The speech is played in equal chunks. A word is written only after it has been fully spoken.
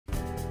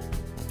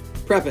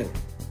Prepping.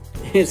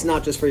 It's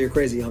not just for your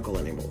crazy uncle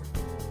anymore.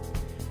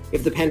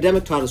 If the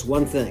pandemic taught us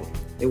one thing,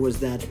 it was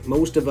that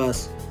most of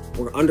us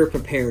were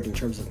underprepared in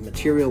terms of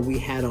material we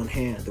had on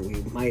hand that we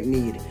might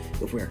need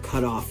if we are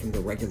cut off from the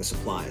regular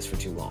supplies for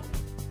too long.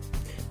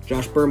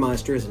 Josh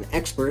Burmeister is an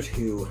expert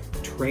who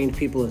trained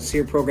people in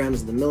SERE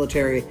programs in the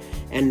military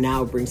and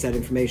now brings that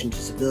information to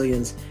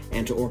civilians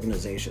and to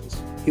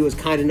organizations. He was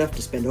kind enough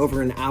to spend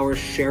over an hour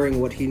sharing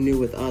what he knew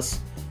with us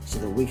so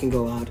that we can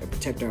go out and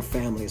protect our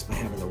families by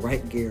having the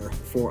right gear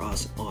for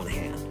us on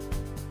hand.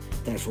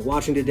 Thanks for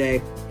watching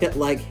today. Hit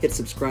like, hit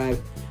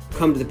subscribe,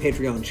 come to the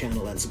Patreon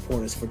channel and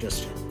support us for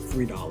just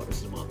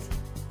 $3 a month.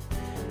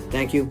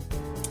 Thank you.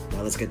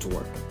 Now let's get to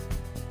work.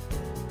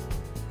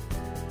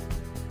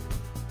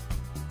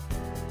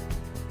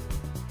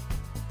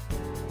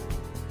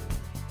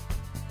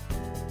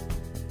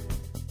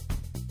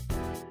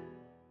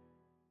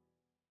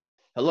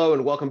 Hello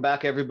and welcome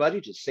back, everybody,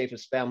 to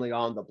Safest Family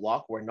on the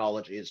Block, where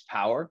knowledge is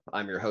power.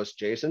 I'm your host,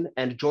 Jason,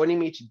 and joining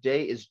me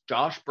today is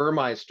Josh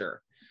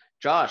Burmeister.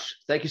 Josh,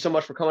 thank you so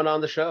much for coming on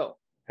the show.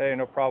 Hey,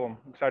 no problem.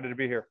 Excited to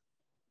be here.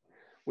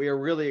 We are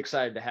really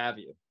excited to have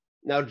you.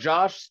 Now,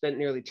 Josh spent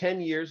nearly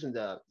 10 years in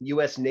the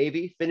U.S.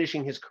 Navy,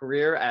 finishing his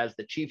career as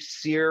the chief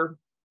SERE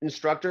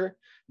instructor,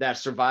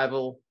 that's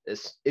survival,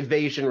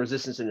 evasion,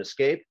 resistance, and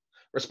escape,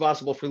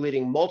 responsible for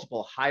leading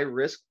multiple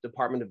high-risk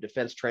Department of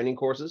Defense training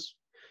courses.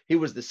 He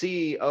was the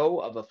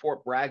CEO of a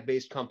Fort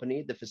Bragg-based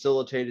company that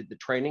facilitated the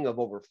training of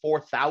over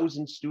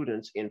 4,000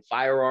 students in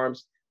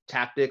firearms,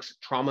 tactics,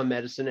 trauma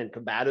medicine, and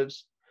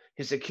combatives.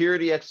 His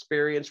security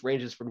experience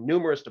ranges from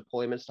numerous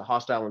deployments to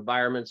hostile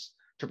environments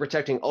to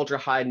protecting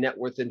ultra-high net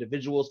worth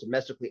individuals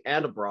domestically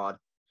and abroad.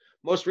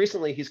 Most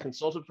recently, he's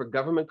consulted for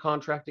government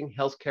contracting,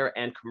 healthcare,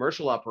 and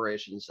commercial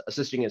operations,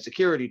 assisting in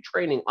security,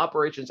 training,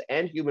 operations,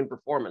 and human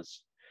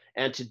performance.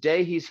 And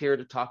today he's here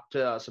to talk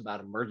to us about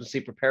emergency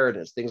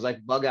preparedness, things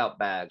like bug out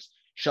bags,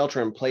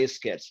 shelter in place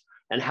kits,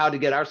 and how to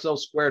get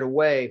ourselves squared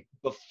away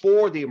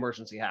before the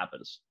emergency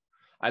happens.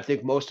 I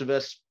think most of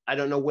us, I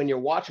don't know when you're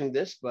watching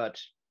this, but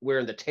we're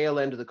in the tail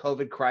end of the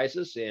COVID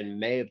crisis in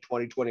May of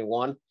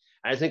 2021. And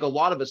I think a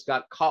lot of us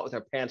got caught with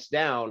our pants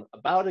down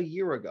about a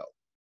year ago.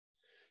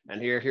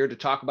 And you're here to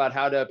talk about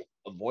how to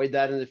avoid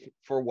that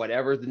for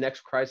whatever the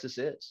next crisis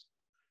is.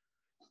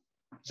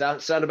 Does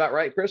that sound about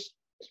right, Chris?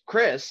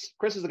 Chris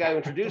is the guy who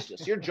introduced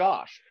us. You're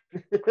Josh.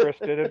 Chris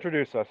did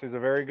introduce us. He's a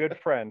very good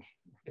friend.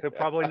 He'll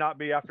probably not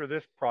be after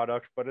this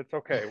product, but it's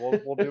okay.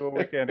 We'll do what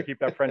we can to keep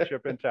that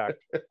friendship intact.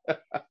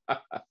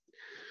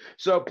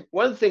 So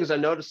one of the things I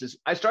noticed is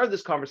I started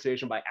this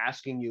conversation by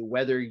asking you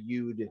whether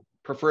you'd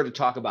prefer to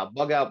talk about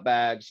bug out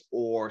bags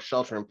or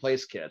shelter in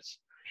place kits.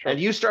 Sure.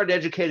 And you started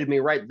educating me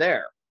right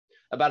there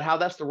about how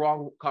that's the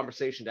wrong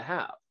conversation to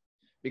have,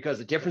 because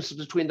the differences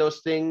between those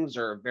things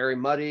are very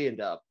muddy,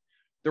 and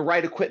the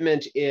right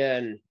equipment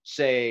in,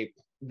 say,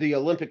 the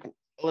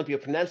Olympia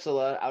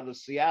Peninsula out of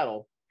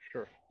Seattle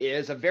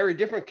is a very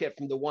different kit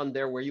from the one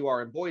there where you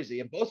are in Boise.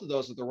 And both of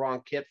those are the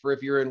wrong kit for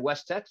if you're in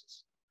West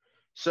Texas.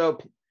 So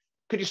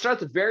could you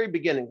start at the very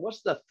beginning?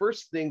 What's the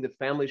first thing that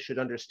families should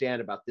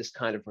understand about this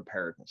kind of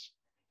preparedness?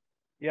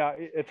 Yeah,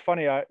 it's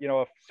funny.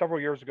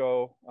 Several years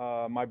ago,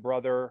 my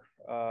brother,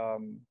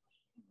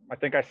 I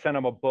think I sent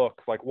him a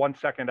book like 1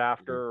 second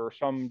after, or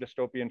some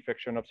dystopian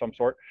fiction of some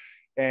sort.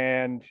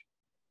 And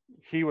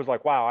he was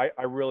like, wow,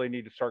 I really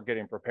need to start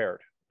getting prepared.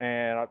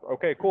 And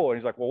okay, cool. And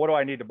he's like, well, what do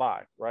I need to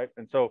buy? Right.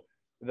 And so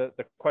the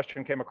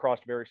question came across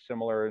very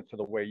similar to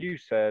the way you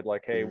said,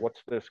 like, hey,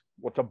 what's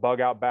a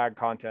bug out bag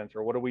contents,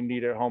 or what do we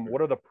need at home?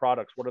 What are the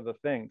products? What are the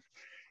things?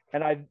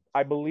 And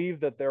I believe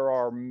that there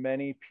are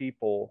many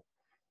people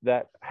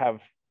that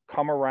have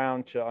come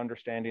around to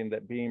understanding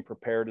that being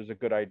prepared is a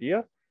good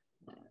idea,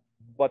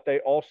 but they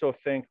also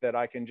think that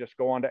I can just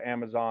go onto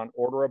Amazon,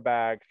 order a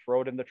bag,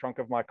 throw it in the trunk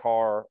of my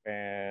car,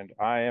 and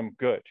I am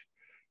good.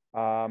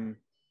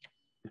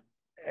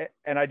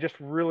 And I just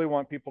really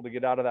want people to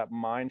get out of that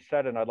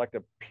mindset. And I'd like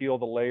to peel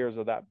the layers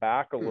of that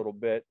back a little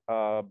bit,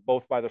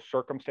 both by the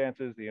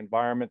circumstances, the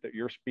environment that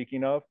you're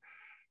speaking of,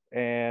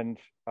 and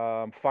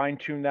fine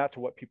tune that to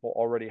what people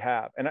already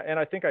have. And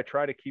I think I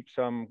try to keep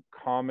some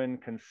common,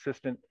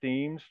 consistent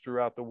themes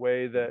throughout the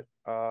way that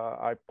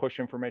I push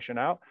information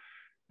out,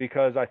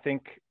 because I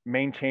think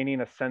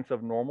maintaining a sense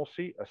of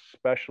normalcy,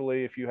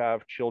 especially if you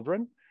have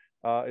children,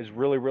 is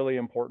really, really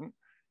important.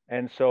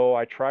 And so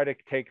I try to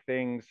take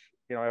things,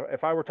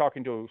 if I were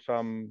talking to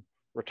some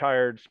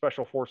retired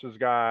special forces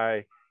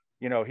guy,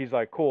 he's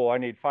like, cool, I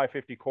need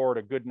 550 cord,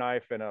 a good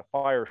knife, and a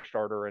fire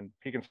starter, and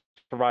he can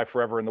survive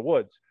forever in the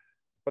woods.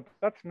 But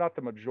that's not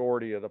the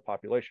majority of the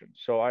population.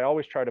 So I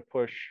always try to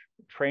push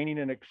training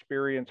and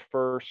experience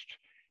first,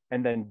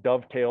 and then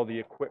dovetail the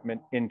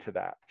equipment into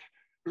that.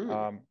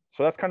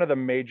 So that's kind of the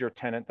major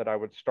tenet that I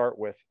would start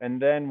with.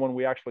 And then when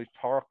we actually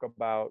talk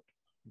about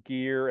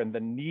gear and the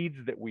needs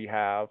that we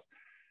have,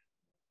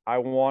 I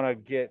want to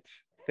get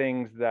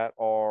things that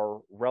are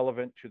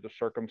relevant to the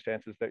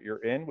circumstances that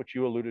you're in, which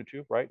you alluded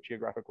to, right?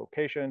 Geographic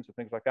locations and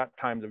things like that,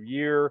 times of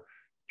year,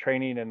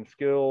 training and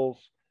skills,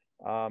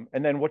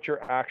 and then what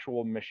your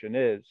actual mission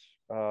is.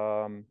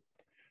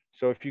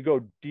 So if you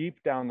go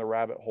deep down the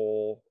rabbit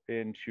hole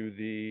into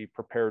the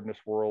preparedness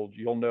world,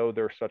 you'll know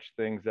there's such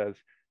things as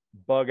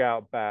bug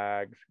out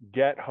bags,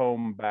 get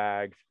home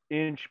bags,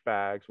 inch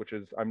bags, which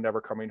is I'm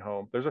never coming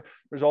home.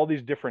 There's all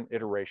these different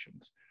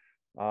iterations.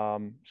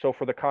 So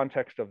for the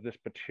context of this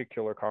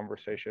particular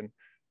conversation,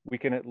 we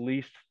can at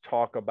least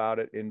talk about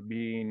it in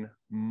being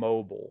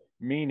mobile,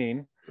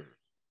 meaning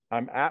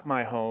I'm at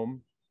my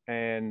home,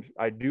 and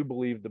I do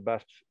believe the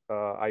best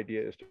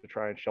idea is to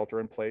try and shelter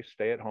in place,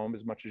 stay at home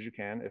as much as you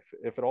can,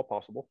 if at all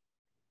possible.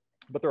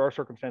 But there are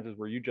circumstances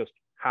where you just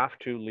have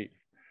to leave.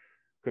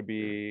 Could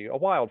be a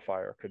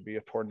wildfire, could be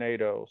a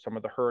tornado, some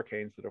of the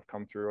hurricanes that have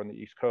come through on the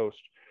East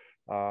Coast,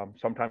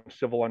 sometimes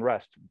civil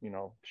unrest,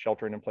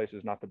 sheltering in place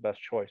is not the best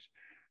choice.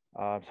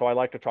 So I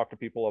like to talk to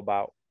people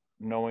about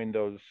knowing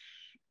those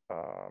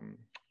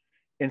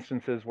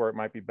instances where it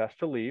might be best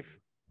to leave,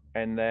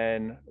 and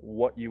then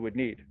what you would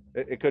need.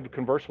 It could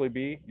conversely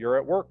be you're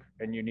at work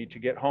and you need to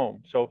get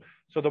home. So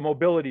the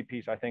mobility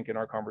piece, I think in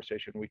our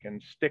conversation, we can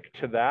stick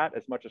to that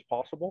as much as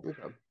possible.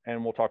 Okay.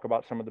 And we'll talk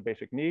about some of the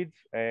basic needs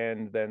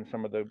and then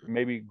some of the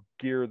maybe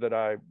gear that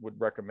I would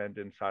recommend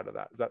inside of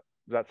that. Does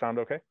that sound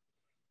okay?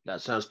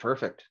 That sounds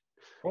perfect.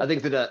 Cool. I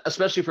think that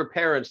especially for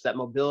parents, that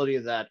mobility,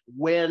 that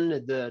when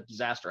the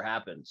disaster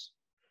happens,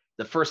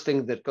 the first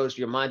thing that goes to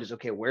your mind is,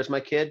 okay, where's my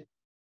kid?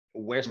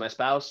 Where's my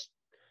spouse?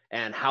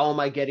 And how am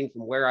I getting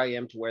from where I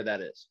am to where that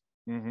is?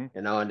 Mm-hmm.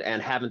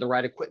 And having the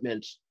right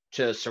equipment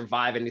to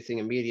survive anything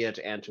immediate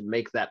and to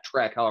make that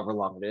trek, however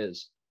long it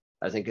is,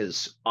 I think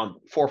is on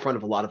forefront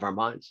of a lot of our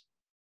minds.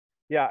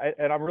 Yeah,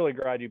 and I'm really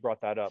glad you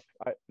brought that up.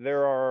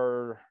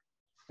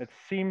 It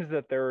seems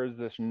that there is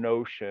this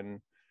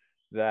notion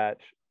that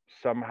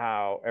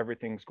somehow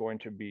everything's going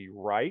to be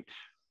right.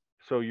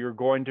 So you're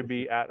going to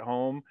be at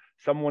home,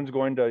 someone's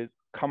going to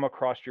come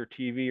across your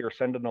TV or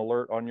send an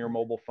alert on your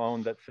mobile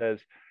phone that says,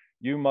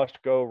 you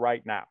must go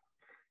right now.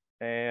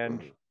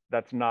 And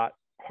that's not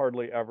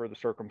hardly ever the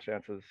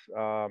circumstances.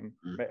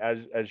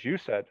 As you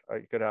said,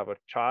 you could have a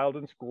child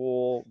in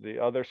school, the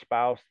other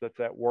spouse that's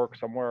at work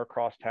somewhere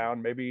across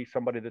town, maybe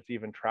somebody that's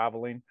even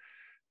traveling.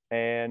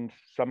 And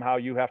somehow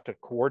you have to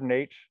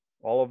coordinate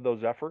all of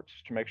those efforts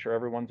to make sure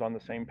everyone's on the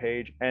same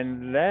page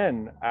and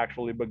then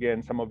actually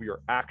begin some of your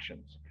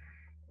actions.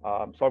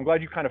 So I'm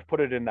glad you kind of put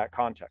it in that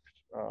context.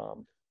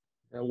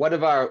 One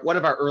of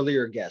our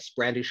earlier guests,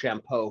 Brandy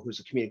Champeau, who's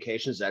a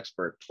communications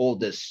expert, told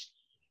this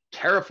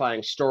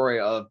terrifying story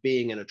of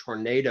being in a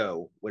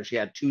tornado when she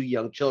had two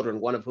young children,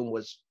 one of whom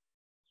was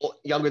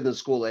younger than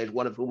school age,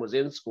 one of whom was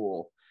in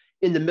school,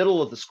 in the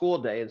middle of the school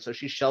day. And so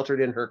she sheltered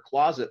in her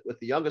closet with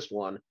the youngest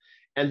one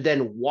and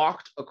then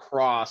walked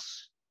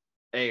across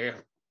a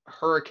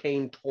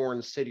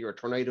hurricane-torn city or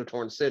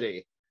tornado-torn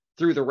city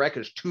through the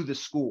wreckage to the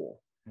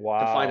school.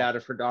 Wow. To find out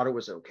if her daughter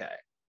was okay.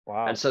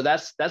 Wow. And so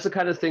that's the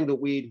kind of thing that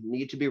we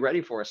need to be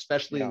ready for,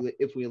 especially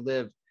if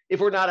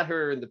we're not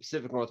here in the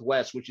Pacific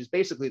Northwest, which is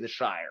basically the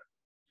Shire,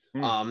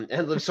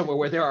 and live somewhere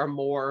where there are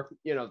more,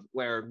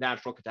 where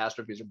natural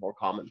catastrophes are more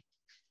common.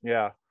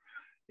 Yeah.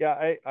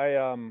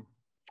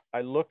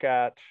 I look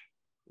at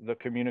the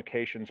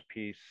communications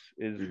piece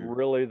is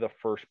really the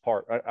first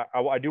part.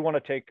 I do want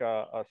to take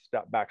a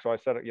step back. So I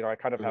said, I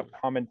kind of have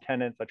common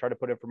tenets. I try to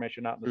put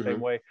information out in the same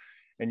way.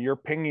 And you're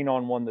pinging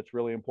on one that's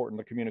really important,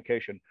 the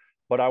communication.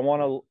 But I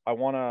want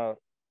to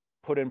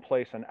put in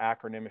place an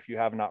acronym if you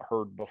have not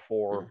heard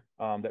before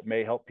that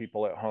may help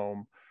people at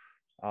home.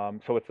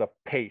 So it's a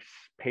PACE.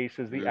 PACE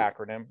is the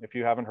acronym. If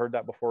you haven't heard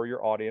that before,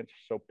 your audience.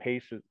 So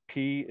PACE is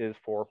P is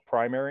for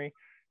primary,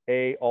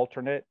 A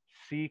alternate,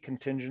 C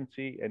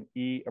contingency, and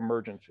E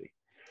emergency.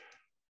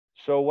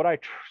 So what I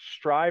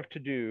strive to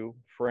do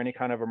for any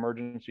kind of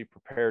emergency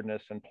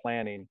preparedness and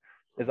planning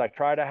is I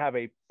try to have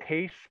a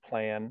PACE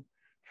plan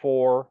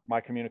for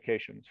my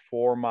communications,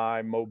 for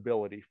my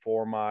mobility,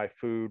 for my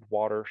food,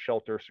 water,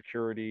 shelter,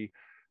 security,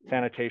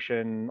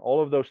 sanitation,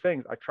 all of those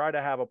things. I try to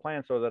have a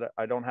plan so that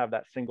I don't have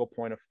that single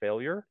point of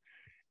failure.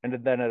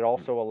 And then it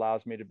also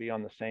allows me to be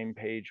on the same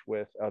page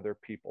with other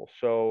people.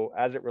 So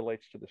as it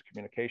relates to this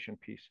communication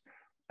piece,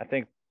 I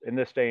think in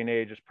this day and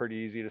age, it's pretty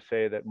easy to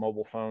say that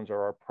mobile phones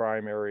are our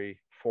primary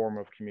form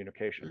of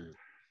communication.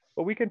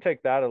 But we can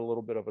take that a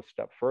little bit of a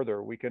step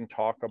further. We can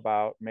talk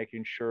about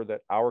making sure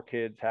that our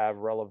kids have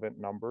relevant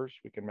numbers.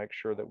 We can make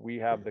sure that we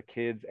have the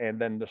kids and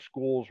then the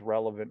school's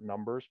relevant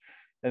numbers.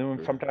 And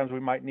then sometimes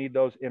we might need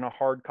those in a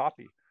hard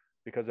copy,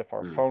 because if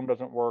our phone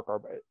doesn't work,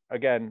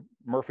 again,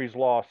 Murphy's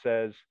Law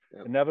says,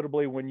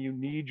 inevitably when you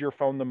need your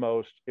phone the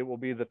most, it will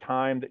be the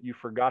time that you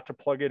forgot to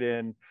plug it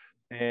in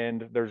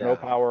and there's no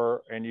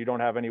power and you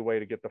don't have any way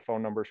to get the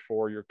phone numbers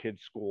for your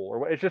kid's school.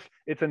 Or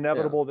it's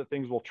inevitable that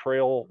things will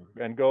trail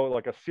and go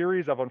like a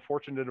series of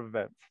unfortunate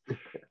events.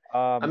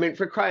 I mean,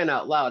 for crying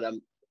out loud,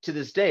 to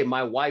this day,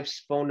 my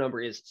wife's phone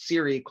number is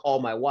Siri,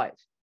 call my wife.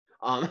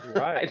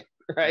 Right.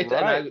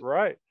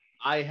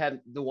 I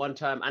had the one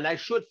time, and I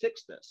should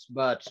fix this,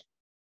 but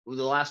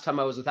the last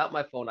time I was without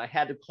my phone, I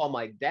had to call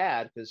my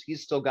dad because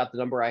he's still got the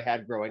number I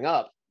had growing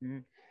up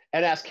and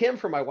ask him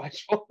for my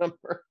wife's phone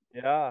number.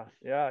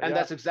 And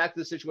that's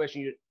exactly the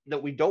situation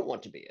that we don't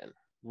want to be in.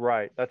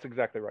 Right. That's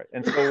exactly right.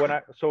 And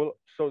so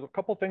so a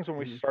couple of things when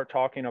we start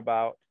talking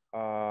about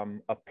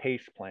a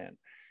PACE plan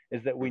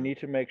is that we need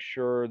to make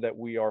sure that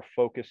we are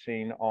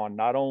focusing on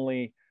not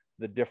only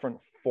the different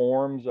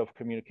forms of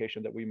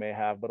communication that we may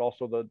have, but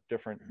also the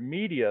different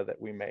media that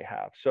we may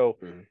have. So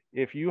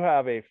if you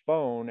have a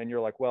phone and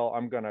you're like, well,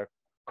 I'm going to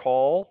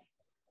call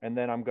and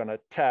then I'm going to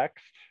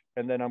text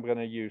and then I'm going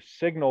to use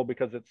Signal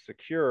because it's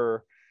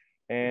secure.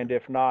 And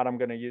if not, I'm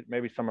going to use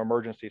maybe some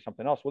emergency,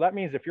 something else. Well, that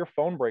means if your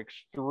phone breaks,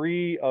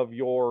 3 of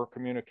your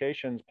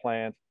communications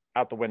plans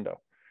out the window.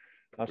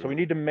 So we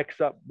need to mix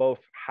up both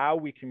how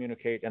we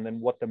communicate and then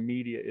what the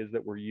media is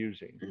that we're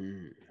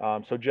using.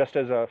 So just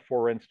as a,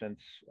 for instance,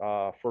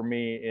 for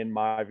me in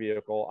my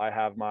vehicle, I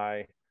have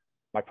my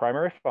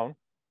primary phone,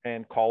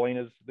 and calling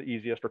is the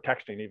easiest, or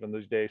texting even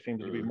these days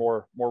seems to be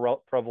more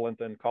prevalent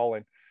than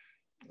calling.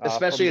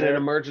 Especially in an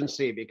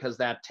emergency, because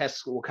that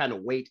test will kind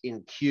of wait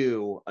in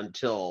queue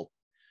until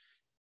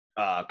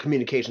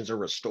communications are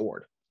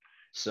restored.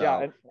 So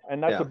yeah,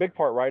 and that's a big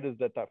part, right? Is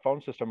that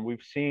phone system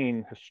we've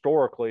seen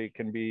historically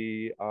can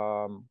be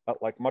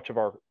like much of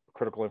our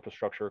critical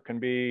infrastructure can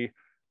be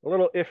a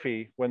little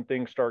iffy when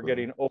things start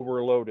getting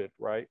overloaded,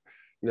 right?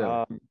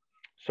 Yeah.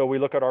 So we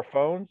look at our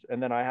phones,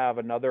 and then I have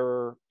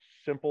another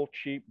simple,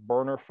 cheap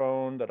burner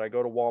phone that I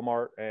go to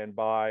Walmart and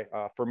buy.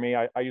 For me,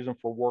 I use them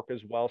for work as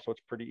well, so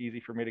it's pretty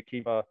easy for me to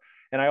keep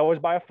and I always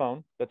buy a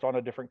phone that's on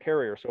a different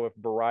carrier. So if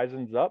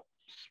Verizon's up,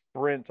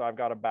 Sprint, I've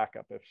got a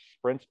backup. If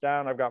Sprint's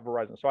down, I've got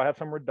Verizon. So I have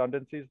some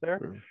redundancies there.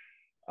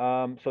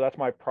 So that's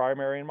my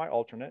primary and my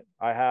alternate.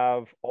 I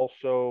have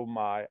also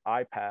my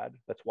iPad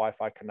that's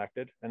Wi-Fi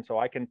connected, and so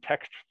I can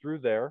text through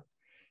there.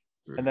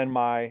 And then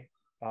my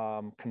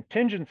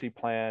contingency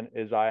plan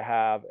is I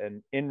have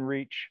an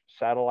inReach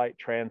satellite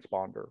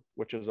transponder,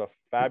 which is a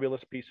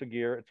fabulous piece of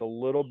gear. It's a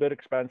little bit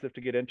expensive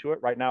to get into it.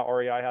 Right now,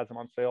 REI has them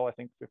on sale, I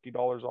think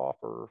 $50 off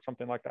or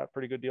something like that.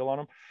 Pretty good deal on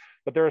them.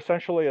 But they're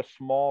essentially a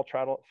small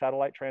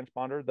satellite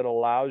transponder that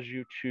allows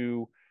you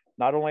to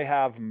not only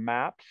have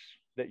maps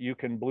that you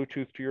can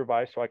Bluetooth to your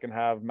device, so I can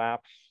have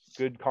maps,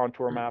 good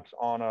contour maps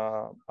on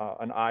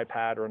an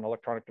iPad or an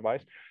electronic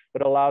device,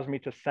 but it allows me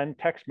to send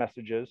text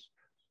messages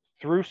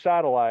through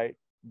satellite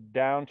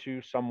down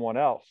to someone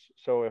else.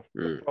 So if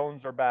the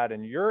phones are bad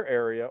in your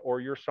area, or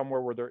you're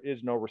somewhere where there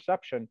is no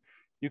reception,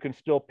 you can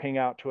still ping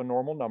out to a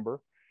normal number.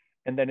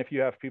 And then if you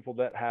have people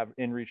that have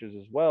inReaches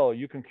as well,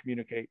 you can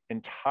communicate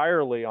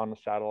entirely on the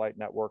satellite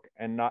network,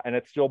 and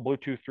it's still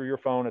Bluetooth through your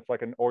phone. It's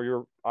like or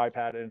your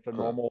iPad, and it's a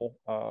normal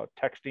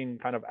texting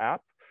kind of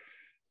app.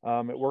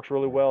 It works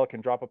really well. It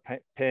can drop a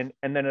pin,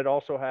 and then it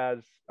also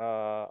has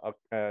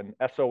an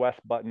SOS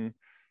button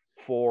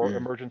for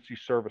emergency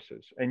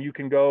services, and you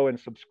can go and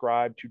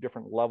subscribe to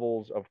different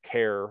levels of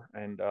care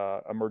and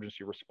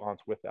emergency response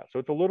with that. So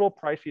it's a little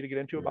pricey to get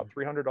into, about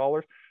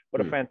 $300,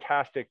 but a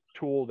fantastic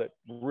tool that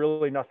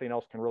really nothing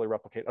else can really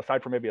replicate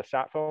aside from maybe a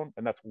sat phone,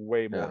 and that's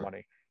way more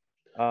money.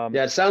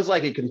 Yeah, it sounds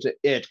like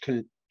it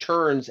can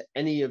turns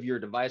any of your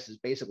devices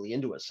basically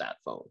into a sat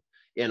phone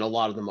in a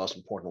lot of the most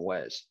important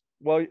ways.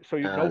 Well, so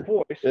you no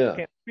voice, you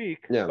can't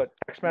speak, but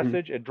text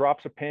message, it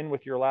drops a pin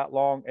with your lat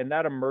long, and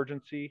that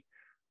emergency,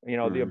 you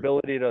know, the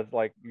ability to,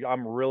 like,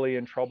 I'm really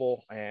in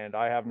trouble and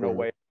I have no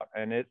way out.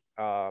 And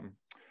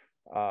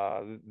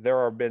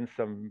there have been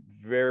some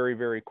very,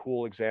 very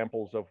cool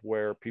examples of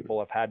where people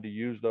have had to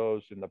use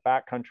those in the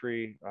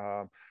backcountry.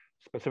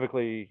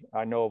 Specifically,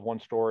 I know of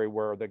one story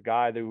where the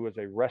guy who was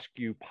a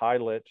rescue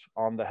pilot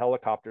on the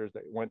helicopters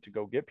that went to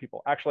go get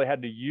people actually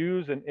had to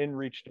use an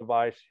inReach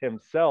device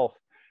himself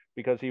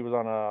because he was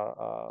on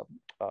a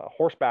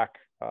horseback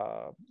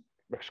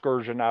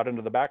excursion out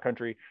into the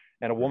backcountry,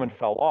 and a woman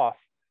fell off.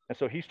 And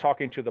so he's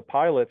talking to the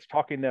pilots,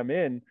 talking them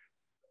in,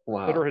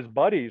 that are his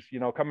buddies, you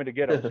know, coming to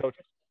get him. So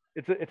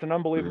it's an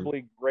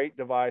unbelievably great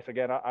device.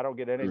 Again, I don't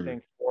get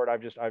anything for it.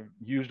 I've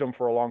used them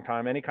for a long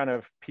time. Any kind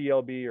of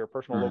PLB or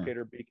personal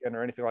locator beacon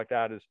or anything like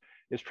that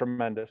is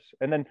tremendous.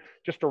 And then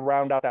just to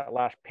round out that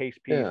last PACE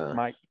piece,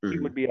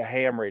 it would be a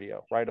ham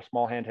radio, right? A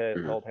small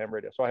handheld ham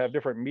radio. So I have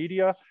different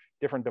media,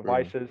 different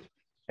devices,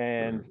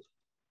 and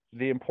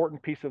the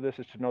important piece of this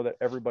is to know that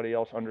everybody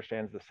else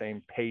understands the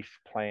same PACE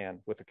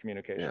plan with the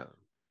communication. Yeah.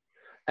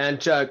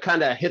 And to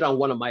kind of hit on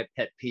one of my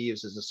pet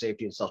peeves as a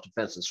safety and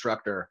self-defense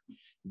instructor,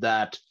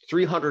 that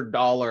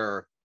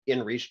 $300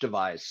 inReach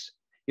device,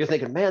 you're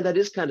thinking, man, that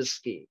is kind of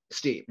steep.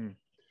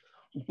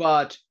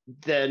 But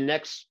the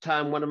next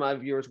time one of my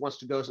viewers wants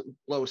to go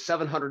blow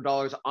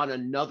 $700 on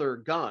another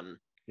gun,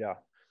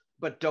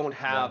 but don't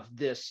have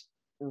this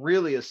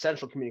really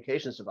essential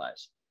communications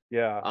device.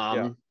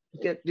 That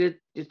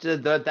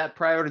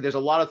priority, there's a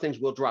lot of things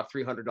we'll drop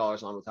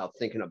 $300 on without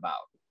thinking about.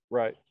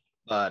 Right.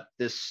 But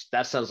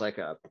that sounds like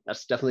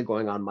that's definitely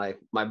going on my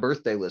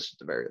birthday list at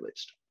the very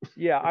least.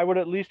 Yeah, I would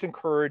at least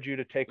encourage you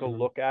to take a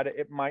look at it.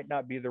 It might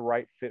not be the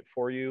right fit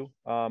for you.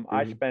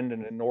 I spend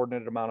an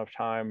inordinate amount of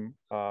time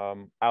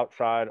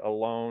outside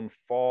alone,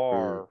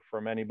 far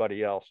from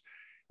anybody else.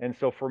 And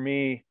so for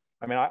me,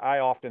 I mean, I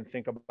often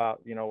think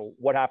about, you know,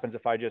 what happens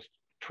if I just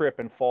trip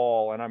and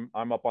fall and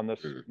I'm up on this,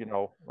 you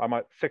know, I'm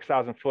at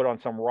 6,000 foot on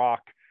some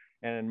rock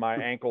and my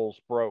ankles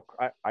broke.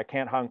 I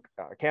can't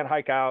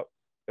hike out.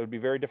 It would be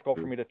very difficult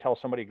for me to tell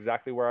somebody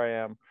exactly where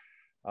I am.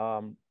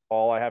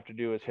 All I have to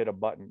do is hit a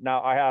button.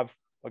 Now I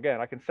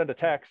can send a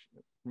text,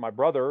 my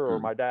brother or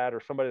my dad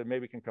or somebody that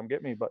maybe can come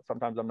get me, but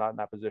sometimes I'm not in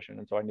that position.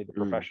 And so I need the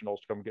professionals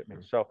to come get me.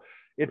 So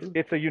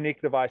it's a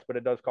unique device, but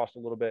it does cost a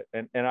little bit.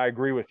 And I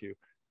agree with you.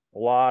 A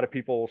lot of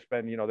people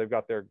spend, they've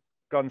got their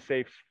gun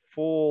safes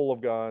full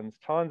of guns,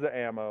 tons of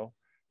ammo.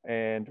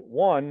 And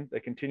one, they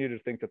continue to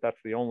think that that's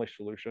the only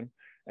solution.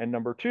 And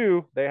number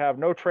two, they have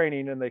no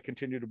training and they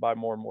continue to buy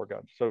more and more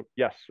guns. So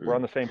yes, we're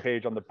on the same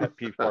page on the pet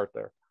peeve part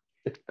there.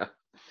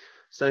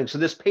 So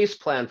this PACE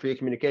plan for your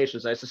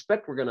communications, I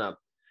suspect we're going to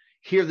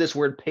hear this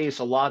word PACE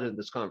a lot in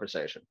this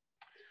conversation.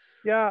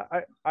 Yeah,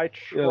 I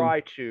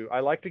try to. I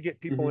like to get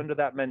people into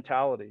that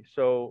mentality.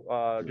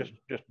 So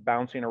just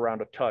bouncing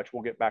around a touch,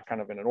 we'll get back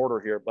kind of in an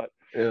order here. But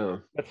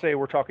let's say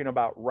we're talking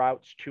about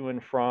routes to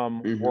and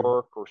from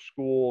work or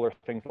school or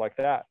things like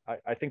that.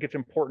 I think it's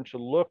important to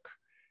look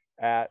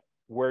at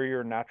where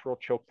your natural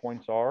choke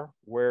points are,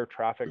 where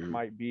traffic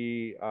might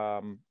be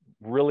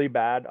really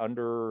bad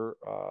under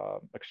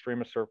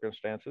extremist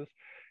circumstances,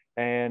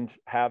 and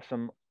have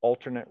some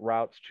alternate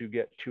routes to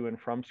get to and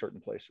from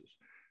certain places.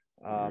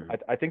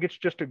 I think it's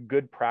just a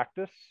good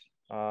practice.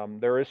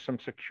 There is some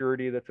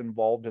security that's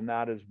involved in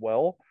that as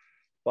well.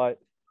 But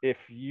if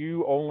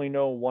you only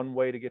know one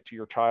way to get to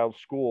your child's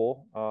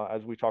school,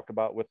 as we talked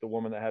about with the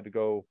woman that had to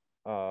go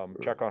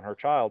check on her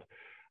child,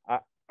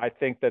 I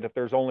think that if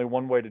there's only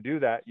one way to do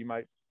that, you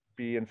might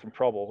be in some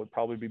trouble. It would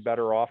probably be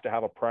better off to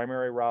have a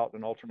primary route,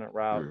 an alternate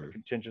route, a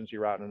contingency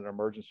route, and an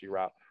emergency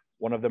route.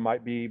 One of them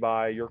might be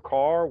by your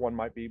car, one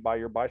might be by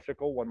your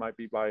bicycle, one might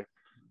be by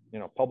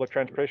public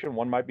transportation,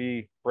 one might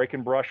be break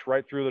and brush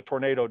right through the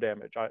tornado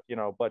damage.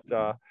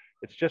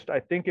 It's just, I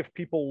think if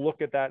people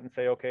look at that and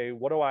say, okay,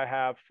 what do I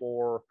have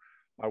for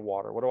my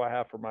water? What do I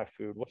have for my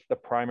food? What's the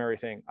primary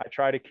thing? I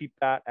try to keep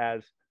that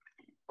as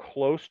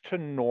close to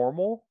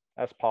normal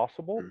as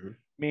possible,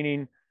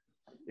 meaning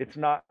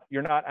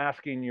you're not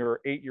asking your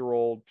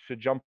 8-year-old to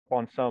jump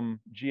on some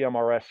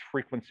GMRS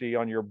frequency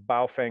on your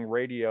Baofeng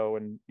radio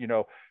and,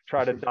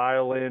 try to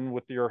dial in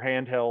with your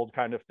handheld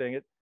kind of thing.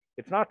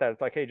 It's not that.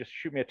 It's like, hey, just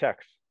shoot me a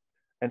text.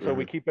 And so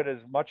we keep it as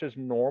much as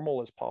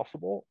normal as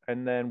possible.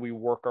 And then we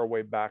work our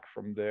way back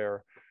from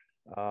there.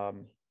 I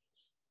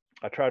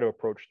try to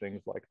approach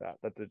things like that.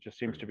 That just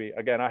seems to be,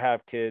 again, I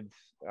have kids.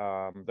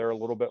 They're a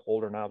little bit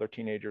older now. They're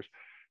teenagers.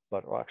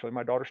 But actually,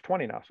 my daughter's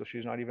 20 now, so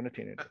she's not even a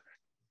teenager.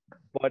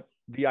 But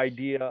the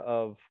idea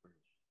of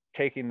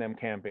taking them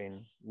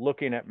camping,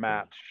 looking at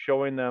maps,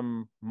 showing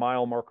them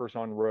mile markers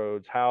on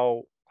roads,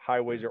 how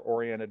highways are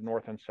oriented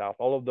north and south,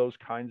 all of those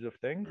kinds of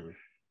things,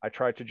 I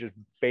try to just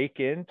bake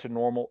into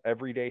normal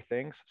everyday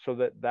things so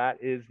that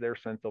is their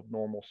sense of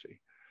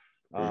normalcy.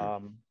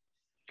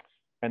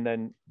 And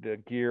then the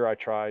gear I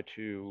try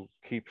to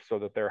keep so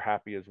that they're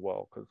happy as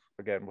well. Because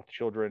again, with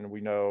children, we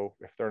know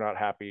if they're not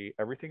happy,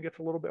 everything gets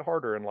a little bit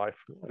harder in life.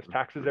 This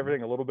taxes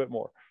everything a little bit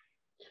more.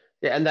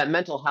 Yeah, and that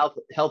mental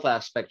health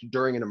aspect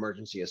during an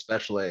emergency,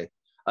 especially.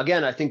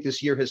 Again, I think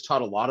this year has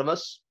taught a lot of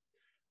us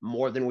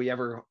more than we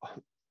ever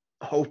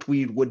hoped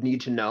we would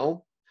need to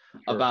know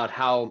about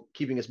how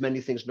keeping as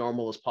many things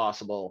normal as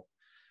possible,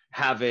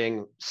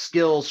 having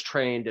skills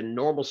trained in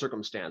normal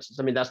circumstances.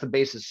 I mean, that's the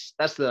basis.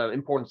 That's the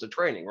importance of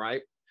training,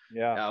 right?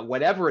 Yeah.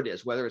 Whatever it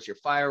is, whether it's your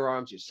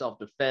firearms, your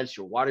self-defense,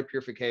 your water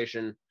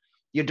purification,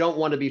 you don't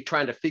want to be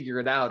trying to figure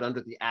it out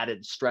under the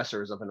added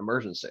stressors of an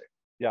emergency.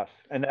 Yes.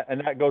 And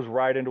that goes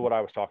right into what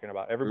I was talking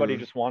about. Everybody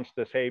just wants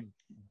this, hey,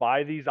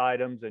 buy these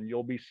items and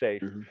you'll be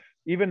safe.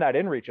 Even that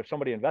inReach, if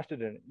somebody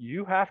invested in it,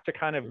 you have to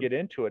kind of get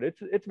into it.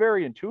 It's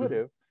very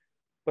intuitive,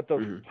 but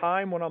the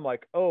time when I'm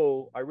like,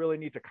 oh, I really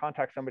need to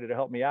contact somebody to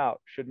help me out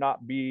should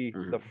not be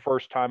the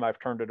first time I've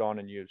turned it on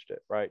and used it.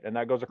 Right. And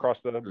that goes across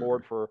the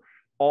board for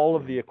all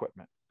of the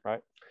equipment.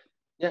 Right.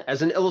 Yeah.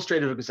 As an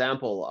illustrative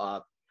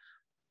example,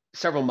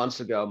 several months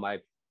ago,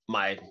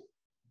 my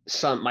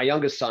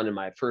youngest son and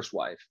my first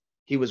wife,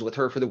 he was with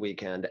her for the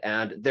weekend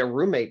and their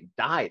roommate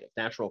died of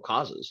natural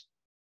causes,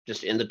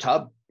 just in the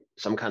tub,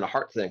 some kind of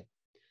heart thing.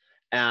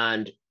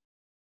 And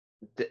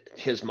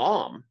his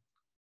mom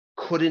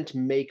couldn't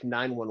make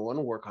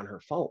 911 work on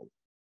her phone.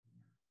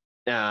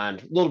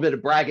 And a little bit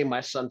of bragging,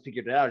 my son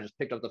figured it out. I just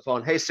picked up the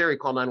phone. Hey, Siri,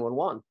 call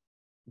 911.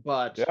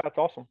 But yeah, that's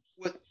awesome.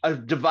 With a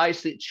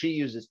device that she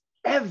uses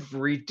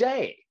every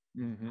day,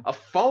 a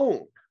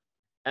phone.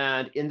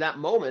 And in that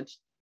moment,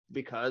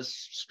 because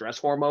stress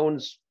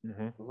hormones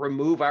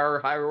remove our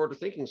higher order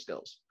thinking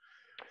skills,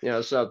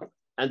 so,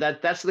 and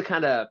that's the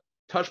kind of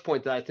touch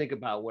point that I think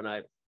about when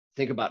I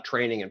think about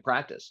training and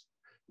practice,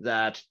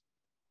 that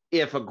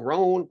if a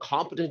grown,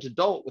 competent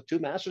adult with 2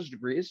 master's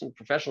degrees and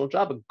professional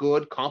job, a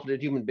good,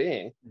 competent human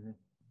being,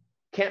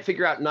 can't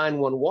figure out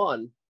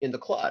 911 in the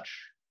clutch,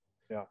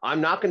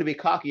 I'm not going to be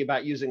cocky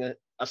about using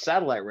a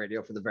satellite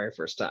radio for the very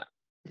first time.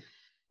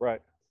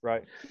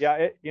 Right.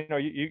 Yeah.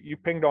 You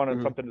pinged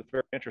on something that's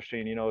very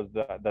interesting, is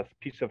the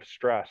piece of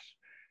stress.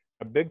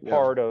 A big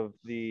part of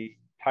the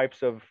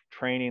types of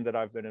training that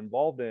I've been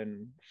involved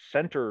in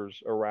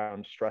centers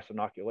around stress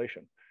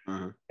inoculation.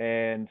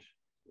 And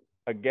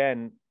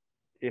again,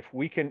 if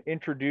we can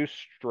introduce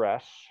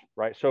stress,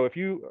 right? So if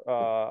you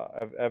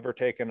have ever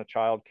taken a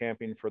child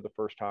camping for the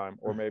first time,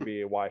 or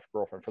maybe a wife,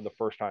 girlfriend for the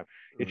first time,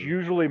 it's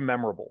usually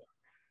memorable.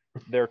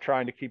 They're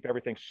trying to keep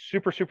everything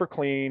super, super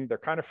clean. They're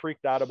kind of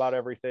freaked out about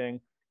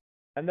everything.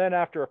 And then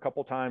after a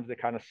couple times, they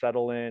kind of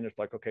settle in. It's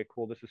like, okay,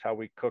 cool. This is how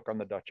we cook on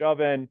the Dutch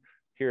oven.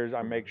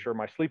 I make sure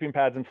my sleeping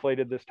pad's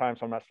inflated this time,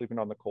 so I'm not sleeping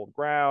on the cold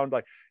ground.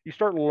 Like, you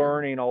start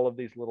learning all of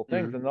these little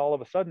things, and all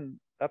of a sudden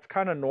that's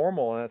kind of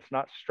normal and it's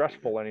not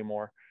stressful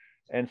anymore.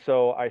 And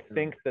so I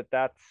think that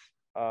that's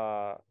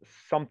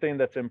something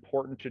that's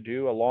important to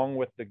do along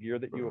with the gear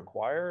that you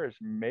acquire, is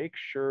make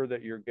sure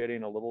that you're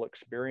getting a little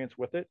experience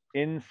with it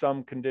in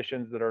some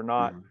conditions that are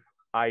not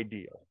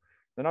ideal.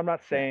 And I'm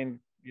not saying,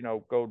 you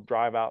know, go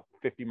drive out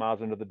 50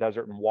 miles into the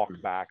desert and walk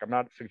back. I'm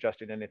not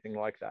suggesting anything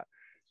like that.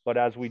 But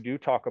as we do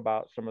talk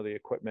about some of the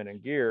equipment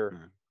and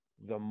gear,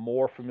 the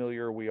more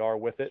familiar we are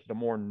with it, the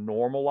more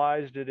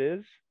normalized it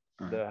is,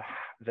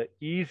 the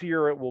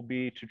easier it will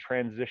be to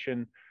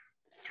transition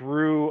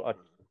through a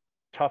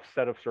tough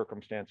set of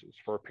circumstances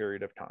for a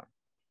period of time.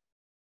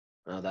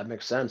 Oh, that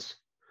makes sense.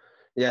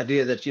 The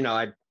idea that, you know,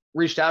 I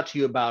reached out to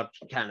you about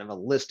kind of a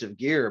list of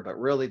gear, but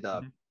really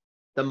the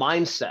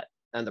mindset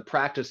and the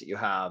practice that you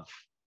have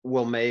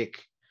will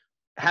make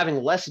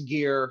having less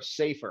gear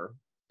safer.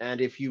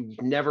 And if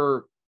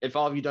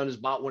all you've done is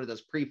bought one of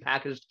those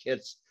pre-packaged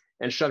kits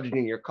and shoved it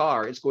in your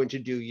car, it's going to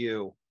do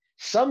you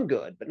some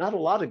good, but not a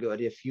lot of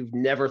good if you've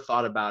never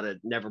thought about it,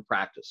 never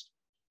practiced.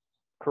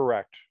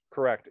 Correct.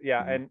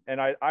 Yeah.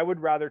 And I would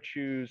rather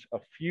choose a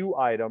few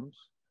items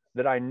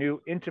that I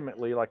knew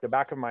intimately, like the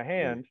back of my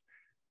hand,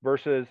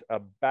 versus a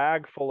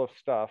bag full of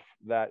stuff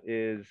that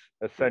is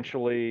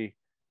essentially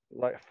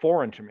like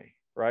foreign to me,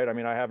 right? I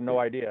mean, I have no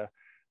idea.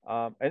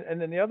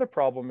 And then the other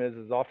problem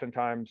is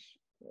oftentimes,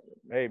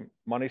 hey,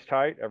 money's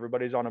tight.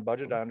 Everybody's on a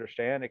budget. I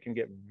understand it can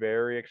get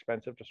very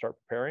expensive to start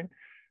preparing.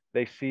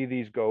 They see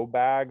these go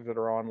bags that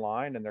are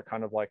online and they're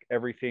kind of like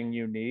everything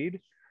you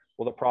need.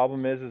 Well, the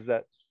problem is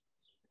that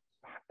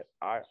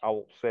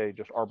I'll say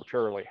just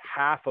arbitrarily,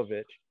 half of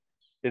it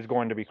is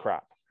going to be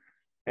crap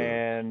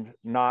and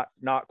not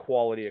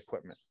quality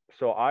equipment.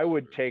 So I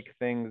would take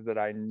things that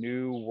I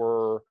knew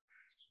were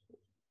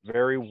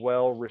very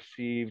well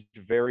received,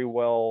 very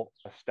well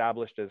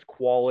established as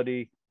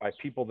quality by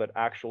people that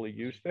actually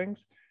use things,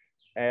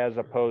 as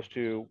opposed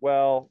to,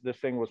 well, this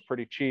thing was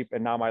pretty cheap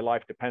and now my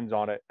life depends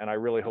on it and I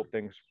really hope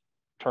things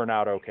turn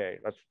out okay.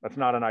 That's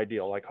not an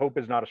ideal. Like, hope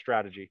is not a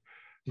strategy.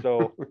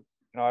 So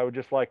you know, I would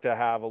just like to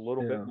have a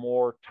little bit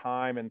more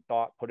time and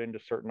thought put into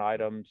certain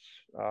items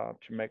to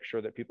make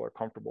sure that people are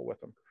comfortable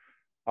with them.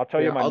 I'll tell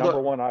you my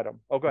number one item.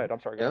 Oh, go ahead. I'm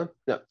sorry. Go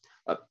ahead.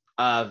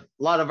 A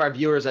lot of our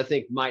viewers, I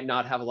think, might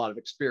not have a lot of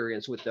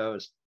experience with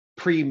those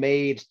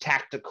pre-made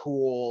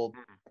tactical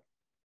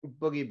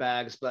boogie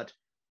bags, but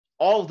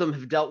all of them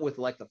have dealt with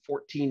like the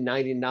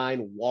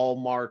 $14.99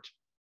 Walmart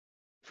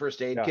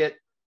first aid kit.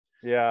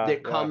 Yeah.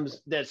 That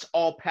comes, that's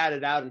all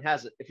padded out and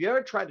has it. If you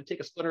ever tried to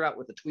take a splinter out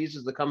with the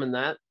tweezers that come in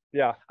that,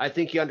 I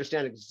think you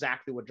understand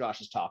exactly what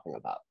Josh is talking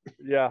about.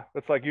 Yeah.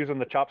 It's like using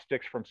the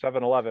chopsticks from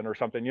 7-Eleven or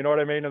something. You know what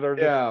I mean?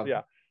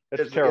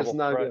 It's terrible. It's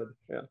not good.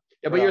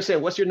 Yeah, but you're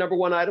saying, what's your number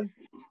one item?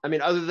 I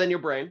mean, other than your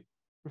brain.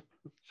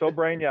 So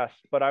brain, yes.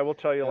 But I will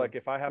tell you, like,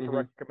 if I have to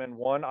recommend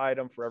one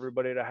item for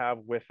everybody to have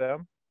with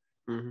them,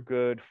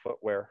 good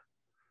footwear.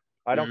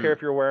 I don't care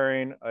if you're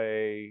wearing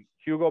a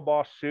Hugo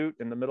Boss suit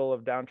in the middle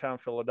of downtown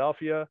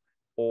Philadelphia,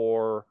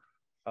 or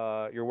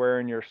you're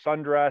wearing your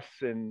sundress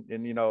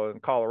in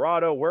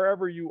Colorado,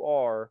 wherever you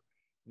are,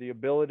 the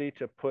ability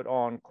to put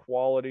on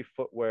quality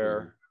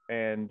footwear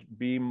and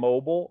be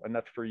mobile, and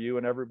that's for you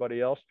and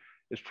everybody else,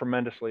 is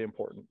tremendously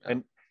important.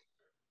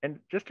 And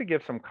just to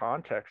give some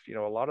context, you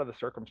know, a lot of the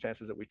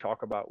circumstances that we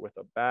talk about with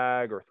a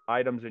bag or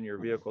items in your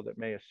vehicle that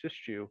may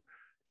assist you,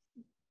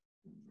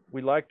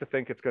 we like to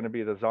think it's going to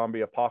be the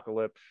zombie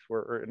apocalypse,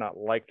 or not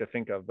like to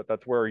think of, but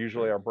that's where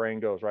usually our brain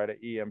goes, right?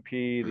 At EMP,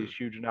 these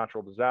huge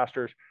natural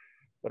disasters.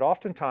 But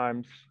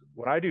oftentimes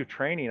when I do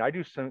training, I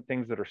do some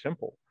things that are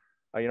simple.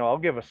 I'll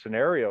give a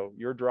scenario.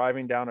 You're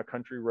driving down a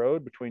country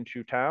road between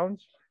two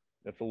towns.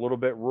 It's a little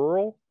bit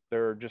rural.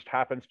 There just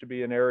happens to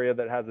be an area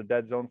that has a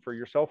dead zone for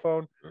your cell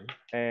phone,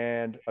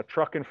 and a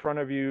truck in front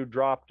of you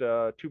dropped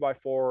a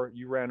 2x4.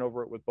 You ran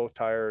over it with both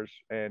tires,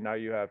 and now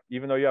you have,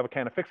 even though you have a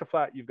can of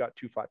Fix-A-Flat, you've got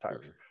two flat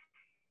tires.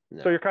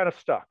 So you're kind of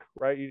stuck,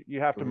 right? You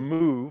have to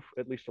move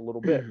at least a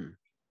little bit.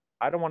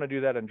 I don't want to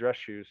do that in dress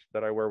shoes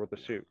that I wear with a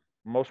suit.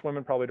 Most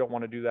women probably don't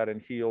want to do that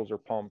in heels or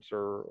pumps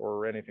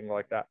or anything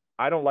like that.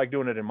 I don't like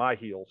doing it in my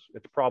heels.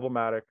 It's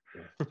problematic.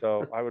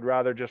 So I would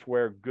rather just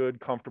wear good,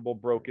 comfortable,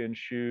 broken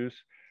shoes.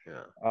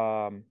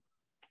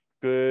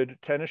 Good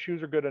tennis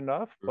shoes are good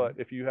enough, but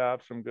if you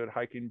have some good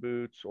hiking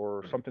boots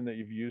or something that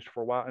you've used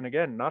for a while, and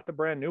again, not the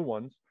brand new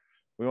ones,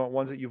 we want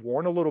ones that you've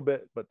worn a little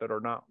bit, but that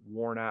are not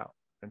worn out.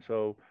 And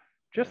so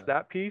just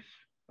that piece,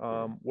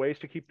 ways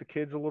to keep the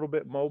kids a little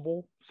bit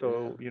mobile.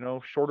 So, you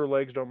know, shorter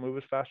legs don't move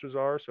as fast as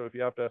ours. So if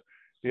you have to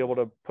be able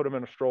to put them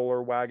in a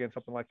stroller, wagon,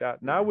 something like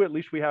that. Now, at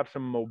least we have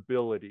some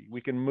mobility.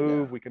 We can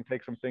move, we can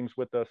take some things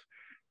with us.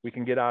 We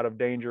can get out of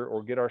danger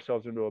or get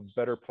ourselves into a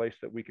better place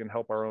that we can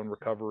help our own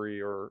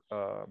recovery or,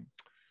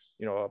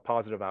 you know, a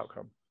positive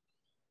outcome.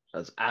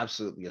 That's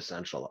absolutely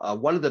essential.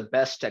 One of the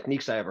best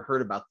techniques I ever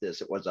heard about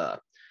this, it was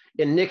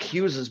in Nick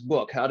Hughes's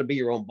book, How to Be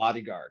Your Own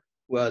Bodyguard,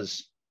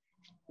 was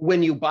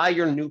when you buy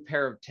your new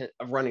pair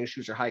of running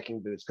shoes or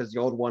hiking boots, because the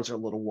old ones are a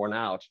little worn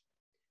out,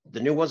 the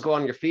new ones go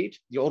on your feet,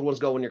 the old ones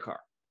go in your car.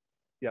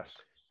 Yes.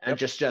 And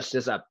just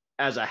as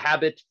a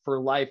habit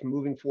for life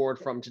moving forward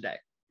from today.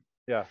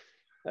 Yeah.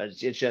 It's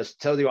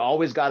just so you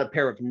always got a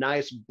pair of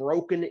nice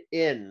broken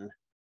in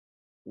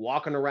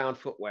walking around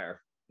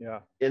footwear.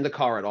 Yeah. In the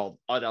car at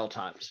all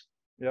times.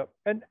 Yep.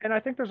 And I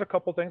think there's a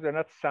couple things, and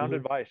that's sound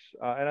advice.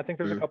 And I think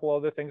there's a couple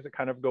other things that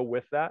kind of go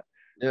with that.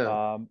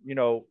 Yeah. You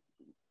know,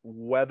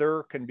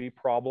 weather can be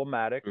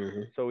problematic.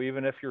 So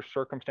even if your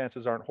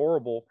circumstances aren't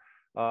horrible,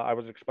 I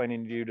was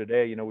explaining to you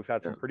today, you know, we've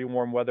had some pretty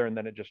warm weather and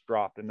then it just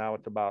dropped. And now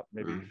it's about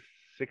maybe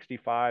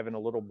 65 and a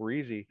little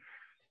breezy.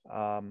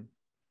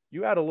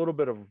 You add a little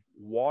bit of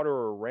water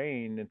or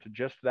rain into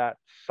just that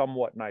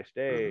somewhat nice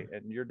day,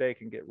 and your day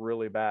can get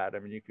really bad. I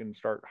mean, you can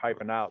start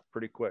hyping out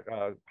pretty quick,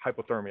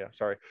 hypothermia,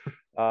 sorry.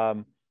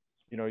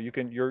 You know, you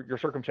can, your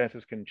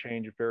circumstances can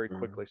change very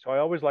quickly. So I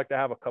always like to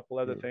have a couple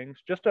other things,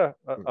 just a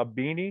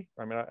beanie.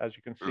 I mean, as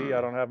you can see,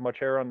 I don't have much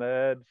hair on the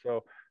head,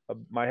 so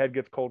my head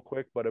gets cold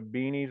quick, but a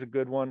beanie is a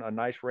good one, a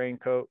nice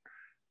raincoat.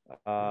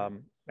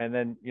 And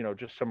then, you know,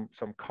 just some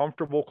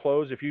comfortable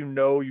clothes. If you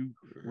know you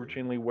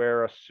routinely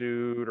wear a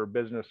suit or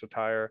business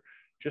attire,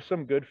 just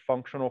some good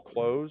functional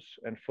clothes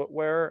and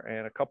footwear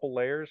and a couple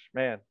layers,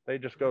 man, they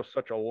just go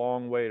such a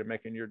long way to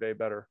making your day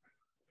better.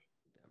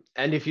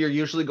 And if you're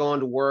usually going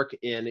to work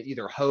in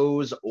either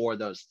hose or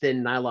those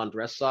thin nylon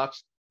dress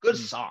socks, good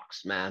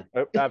socks, man.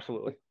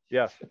 Absolutely.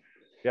 Yes.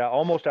 Yeah,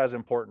 almost as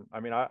important. I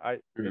mean,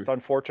 it's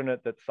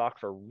unfortunate that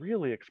socks are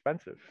really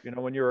expensive. You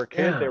know, when you were a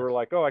kid, they were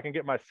like, oh, I can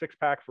get my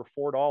 6-pack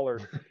for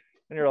 $4.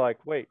 And you're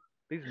like, wait,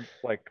 these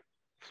like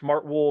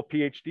smart wool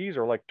PhDs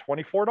are like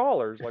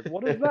 $24. Like,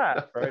 what is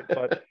that? Right.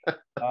 But,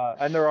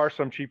 and there are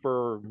some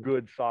cheaper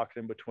good socks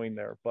in between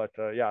there. But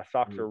yeah,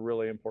 socks are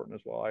really important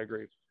as well. I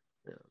agree.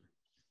 Yeah.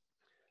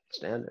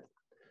 Standard.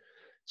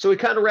 So we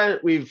kind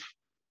of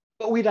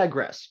but we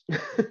digress.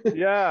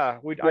 Yeah,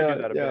 I do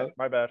that a bit.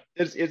 My bad.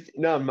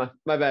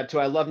 My bad too.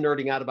 I love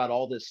nerding out about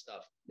all this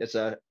stuff.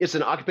 It's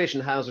an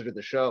occupation hazard of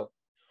the show.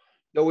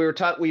 No,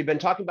 we've been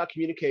talking about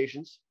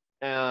communications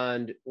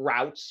and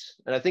routes,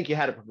 and I think you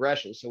had a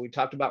progression. So we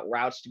talked about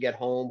routes to get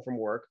home from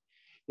work.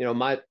 You know,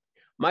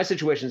 my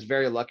situation is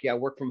very lucky. I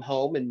work from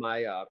home, and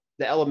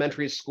the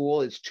elementary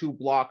school is 2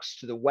 blocks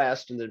to the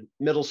west, and the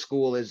middle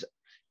school is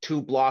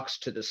 2 blocks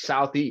to the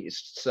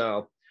southeast.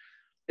 So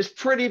it's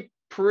pretty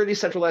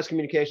centralized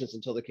communications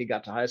until the kid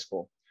got to high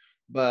school.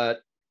 But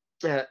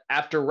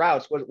after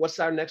routes, what's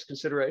our next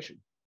consideration?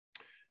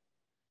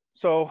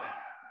 So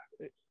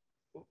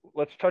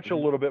let's touch a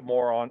little bit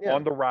more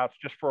on the routes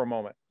just for a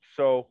moment.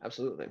 So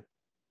absolutely.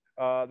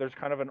 There's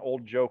kind of an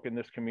old joke in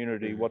this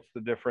community. What's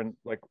the different,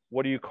 like,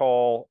 what do you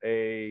call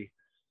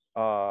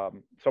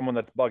someone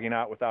that's bugging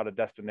out without a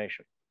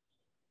destination?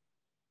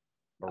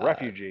 A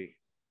refugee.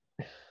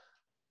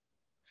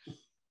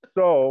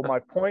 So my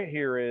point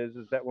here is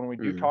that when we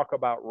do talk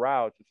about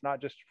routes, it's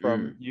not just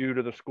from you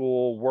to the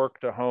school, work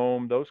to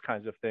home, those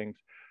kinds of things.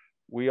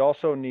 We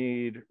also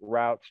need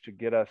routes to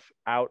get us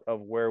out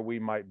of where we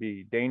might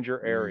be,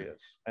 danger areas.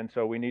 And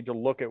so we need to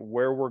look at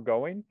where we're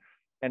going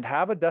and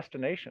have a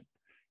destination.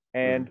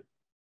 And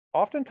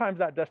oftentimes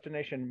that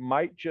destination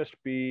might just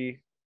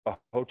be a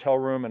hotel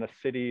room in a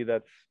city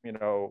that's, you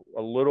know,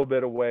 a little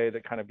bit away,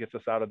 that kind of gets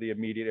us out of the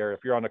immediate area.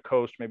 If you're on the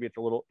coast, maybe it's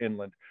a little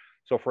inland.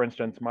 So for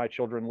instance, my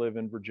children live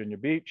in Virginia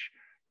Beach.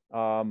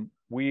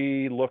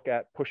 We look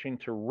at pushing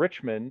to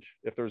Richmond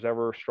if there's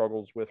ever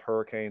struggles with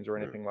hurricanes or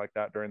anything like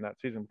that during that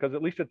season, because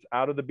at least it's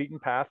out of the beaten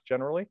path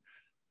generally.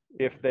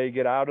 If they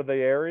get out of the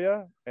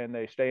area and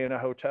they stay in a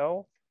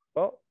hotel,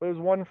 well, it was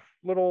one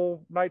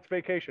little night's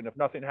vacation if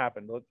nothing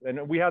happened.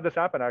 And we had this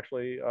happen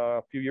actually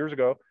a few years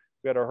ago.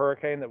 We had a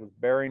hurricane that was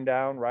bearing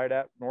down right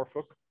at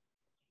Norfolk,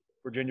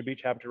 Virginia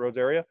Beach, Hampton Roads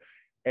area.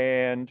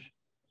 And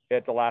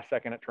at the last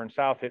second, it turned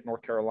south, hit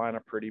North Carolina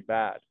pretty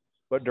bad.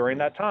 But during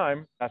that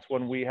time, that's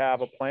when we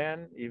have a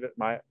plan. Even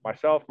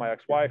myself, my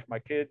ex-wife, my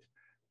kids,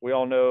 we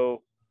all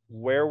know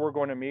where we're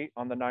going to meet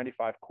on the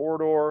 95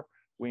 corridor.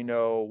 We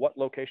know what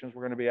locations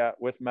we're going to be at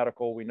with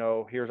medical. We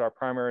know here's our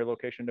primary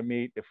location to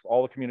meet. If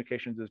all the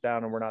communications is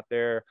down and we're not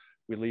there,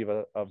 we leave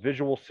a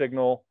visual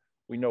signal.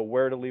 We know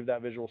where to leave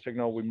that visual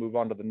signal. We move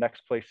on to the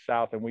next place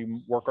south, and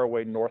we work our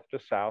way north to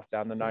south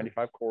down the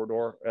 95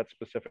 corridor at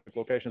specific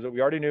locations that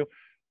we already knew.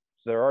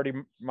 They're already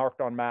marked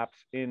on maps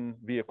in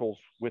vehicles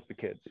with the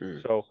kids.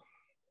 So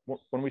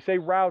when we say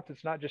routes,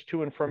 it's not just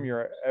to and from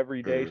your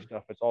everyday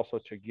stuff. It's also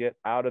to get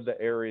out of the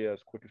area as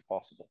quick as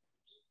possible.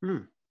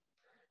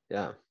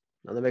 Yeah,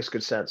 no, that makes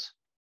good sense.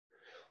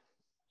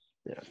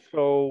 Yeah.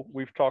 So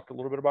we've talked a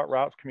little bit about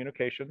routes,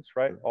 communications,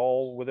 right?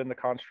 All within the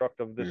construct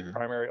of this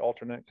primary,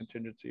 alternate,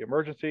 contingency,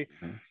 emergency.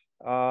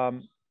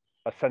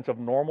 A sense of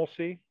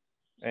normalcy,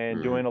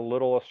 and doing a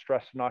little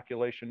stress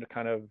inoculation to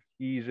kind of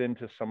ease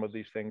into some of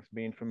these things,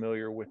 being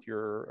familiar with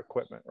your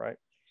equipment, right?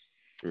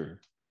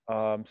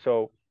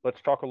 So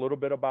let's talk a little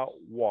bit about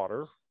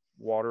water.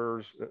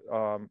 Waters,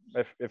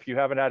 if you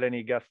haven't had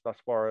any guests thus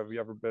far, have you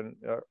ever been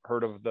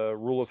heard of the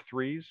rule of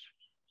threes?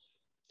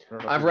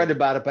 I've read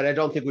about it, but I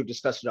don't think we've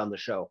discussed it on the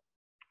show.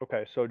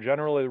 Okay, so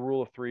generally the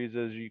rule of threes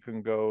is you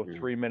can go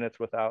 3 minutes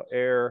without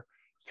air,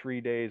 3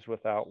 days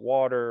without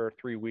water,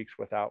 3 weeks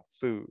without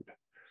food.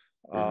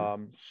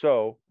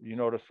 So you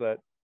notice that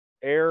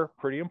air,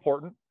 pretty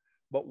important,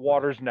 but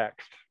water's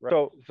next.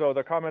 Right? So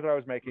the comment I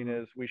was making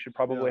is we should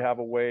probably have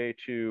a way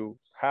to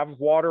have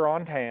water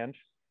on hand,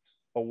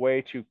 a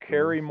way to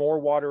carry more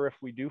water if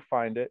we do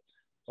find it,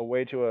 a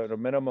way to at a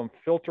minimum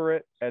filter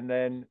it, and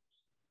then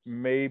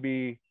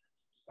maybe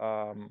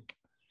my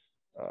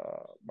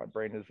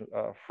brain is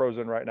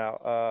frozen right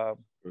now,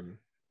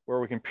 where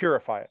we can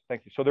purify it.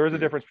 Thank you. So there is a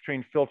difference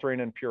between filtering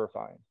and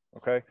purifying.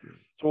 Okay.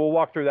 So we'll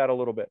walk through that a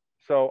little bit.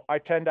 So I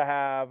tend to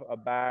have a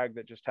bag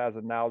that just has a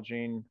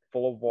Nalgene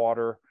full of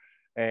water,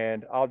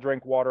 and I'll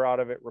drink water out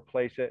of it,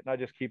 replace it, and I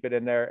just keep it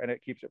in there, and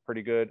it keeps it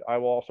pretty good. I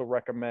will also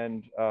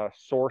recommend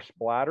Source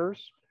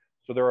bladders.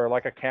 So there are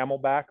like a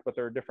Camelback, but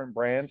there are different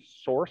brands.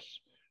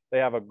 Source, they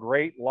have a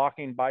great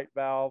locking bite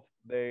valve.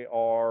 They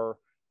are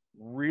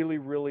really,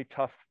 really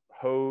tough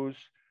hose.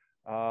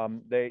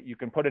 You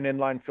can put an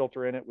inline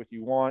filter in it if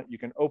you want. You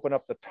can open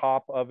up the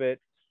top of it.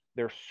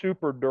 They're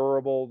super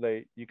durable.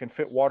 You can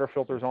fit water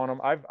filters on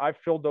them. I've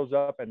filled those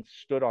up and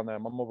stood on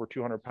them. I'm over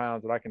 200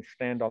 pounds and I can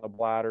stand on the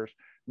bladders.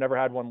 Never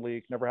had one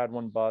leak, never had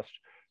one bust.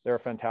 They're a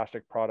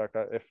fantastic product.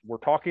 If we're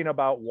talking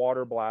about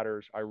water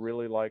bladders, I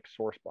really like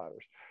Source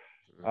bladders.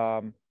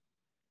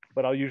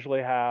 But I'll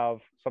usually have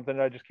something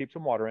that I just keep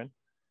some water in.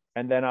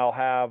 And then I'll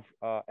have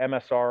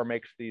MSR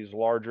makes these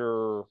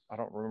larger, I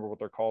don't remember what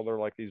they're called. They're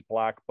like these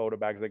black Boda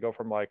bags. They go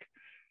from like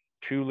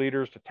 2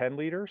 liters to 10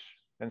 liters.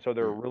 And so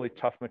they're a really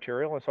tough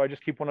material. And so I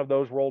just keep one of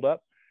those rolled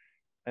up.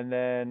 And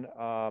then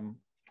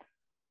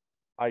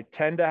I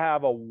tend to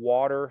have a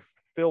water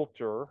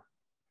filter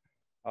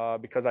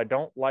because I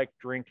don't like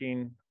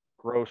drinking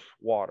gross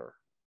water.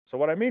 So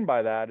what I mean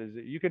by that is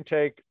that you can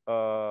take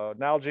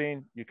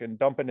Nalgene, you can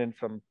dump it in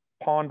some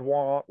pond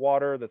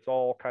water that's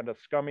all kind of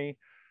scummy.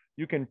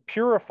 You can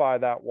purify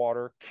that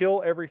water,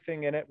 kill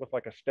everything in it with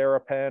like a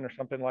Sterapen or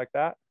something like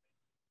that,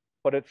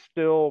 but it's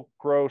still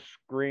gross,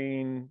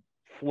 green,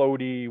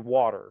 floaty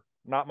water.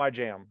 Not my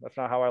jam. That's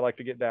not how I like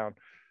to get down.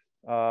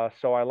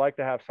 So I like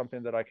to have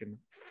something that I can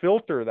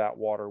filter that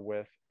water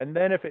with. And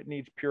then if it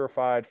needs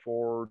purified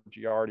for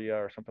Giardia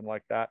or something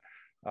like that,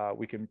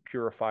 we can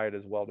purify it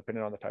as well,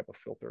 depending on the type of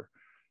filter.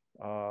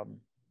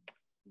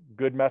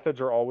 Good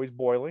methods are always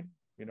boiling.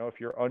 You know, if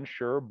you're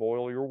unsure,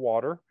 boil your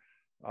water.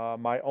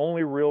 My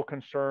only real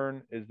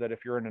concern is that if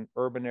you're in an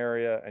urban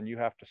area and you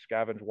have to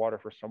scavenge water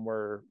for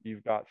somewhere,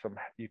 you've got some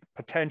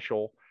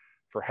potential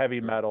for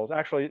heavy metals.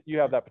 Actually, you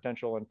have that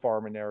potential in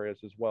farming areas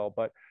as well.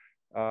 But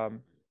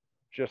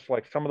just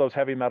like some of those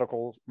heavy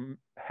metals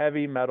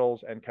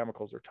and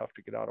chemicals are tough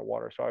to get out of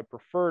water. So I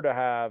prefer to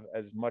have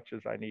as much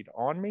as I need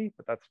on me,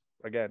 but that's,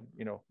 again,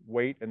 you know,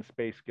 weight and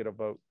space get a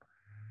vote.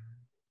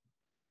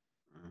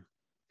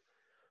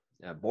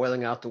 Yeah,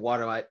 boiling out the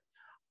water.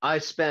 I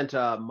spent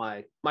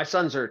my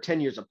sons are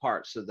 10 years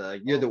apart. So the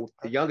year the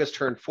youngest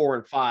turned 4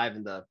 and 5,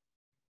 and the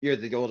year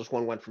the oldest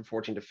one went from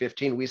 14 to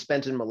 15, we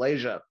spent in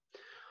Malaysia,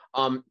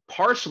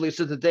 partially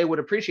so that they would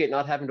appreciate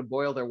not having to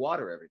boil their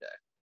water every day.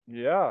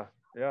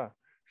 Yeah.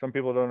 Some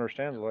people don't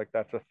understand, like,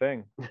 that's a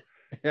thing.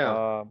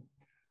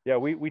 Yeah,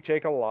 we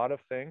take a lot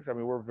of things. I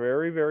mean, we're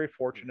very, very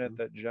fortunate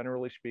that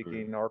generally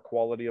speaking, our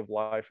quality of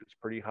life is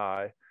pretty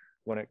high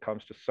when it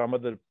comes to some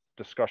of the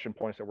discussion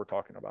points that we're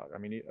talking about. I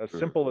mean, as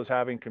simple as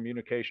having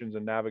communications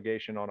and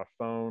navigation on a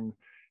phone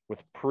with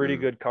pretty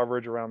good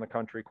coverage around the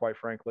country, quite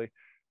frankly.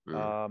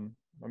 I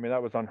mean,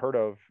 that was unheard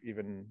of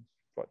even,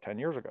 10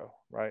 years ago,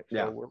 right?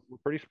 So we're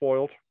pretty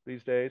spoiled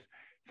these days.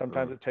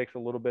 Sometimes it takes a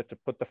little bit to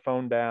put the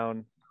phone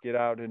down, get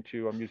out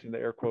into, I'm using the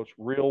air quotes,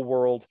 real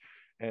world,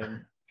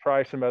 and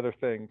try some other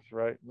things,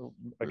 right?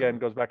 Again,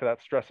 goes back to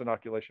that stress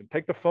inoculation.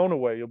 Take the phone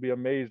away. You'll be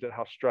amazed at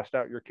how stressed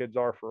out your kids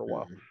are for a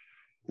while.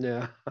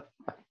 Yeah,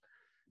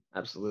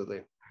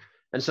 absolutely.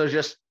 And so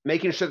just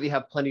making sure that you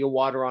have plenty of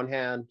water on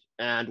hand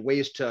and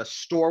ways to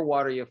store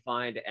water you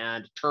find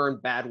and turn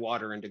bad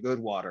water into good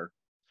water,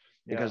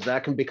 because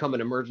that can become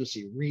an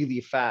emergency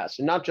really fast.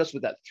 And not just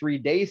with that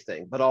 3-day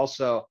thing, but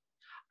also,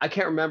 I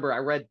can't remember,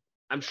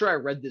 I'm sure I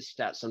read this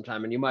stat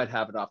sometime, and you might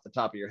have it off the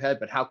top of your head,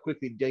 but how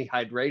quickly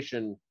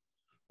dehydration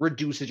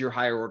reduces your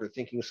higher order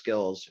thinking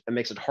skills and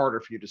makes it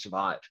harder for you to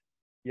survive.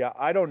 Yeah,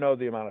 I don't know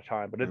the amount of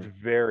time, but it's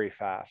very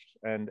fast.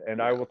 And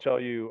I will tell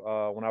you,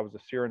 when I was a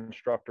SERE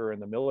instructor in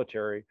the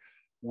military,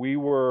 we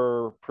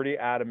were pretty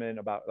adamant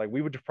about, like,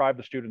 we would deprive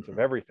the students of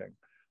everything,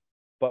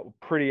 but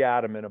pretty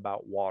adamant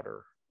about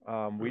water.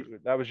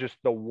 That was just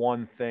the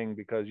one thing,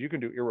 because you can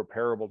do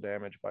irreparable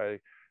damage by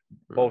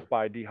both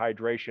by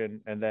dehydration,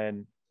 and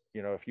then,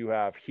 you know, if you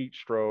have heat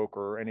stroke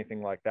or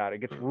anything like that,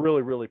 it gets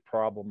really, really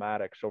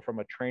problematic. So from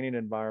a training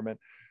environment,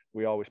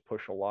 we always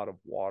push a lot of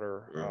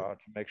water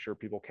to make sure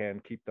people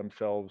can keep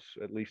themselves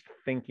at least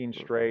thinking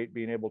straight,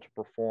 being able to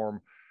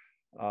perform.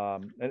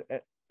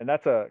 And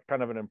that's a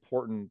kind of an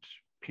important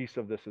piece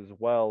of this as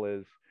well,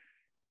 is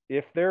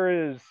if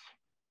there is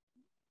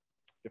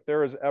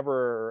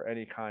ever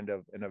any kind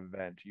of an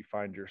event, you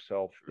find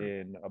yourself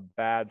in a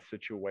bad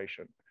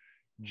situation,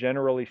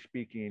 generally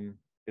speaking,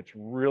 it's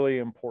really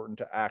important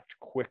to act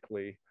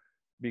quickly,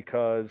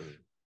 because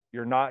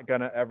you're not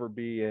going to ever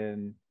be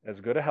in as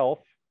good a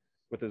health,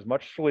 with as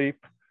much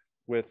sleep,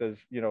 with as,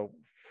 you know,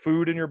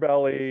 food in your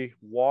belly,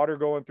 water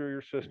going through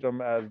your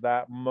system as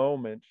that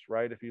moment,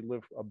 right? If you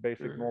live a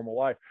basic normal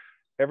life,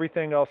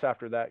 everything else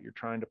after that, you're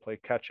trying to play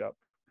catch up.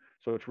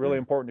 So it's really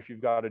important, if you've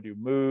got to do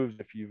moves,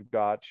 if you've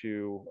got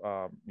to,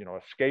 you know,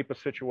 escape a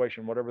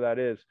situation, whatever that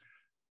is,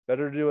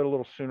 better to do it a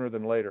little sooner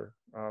than later.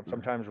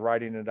 Sometimes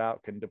writing it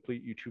out can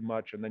deplete you too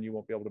much, and then you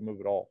won't be able to move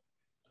at all.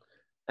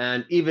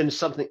 And even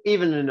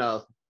in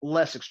a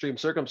less extreme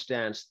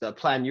circumstance, the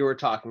plan you were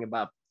talking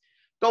about,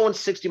 going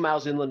 60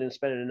 miles inland and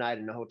spending a night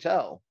in a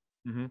hotel.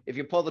 If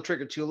you pull the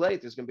trigger too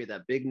late, there's going to be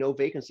that big no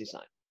vacancy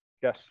sign.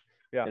 Yes.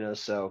 Yeah. You know,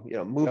 so, you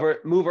know,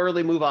 move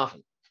early, move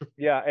often.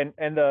 Yeah.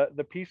 And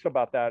the piece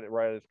about that,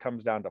 right, is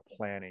comes down to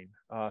planning.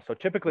 So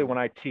typically when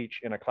I teach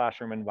in a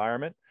classroom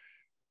environment,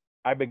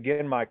 I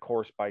begin my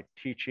course by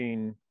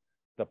teaching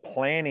the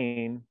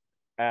planning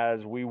as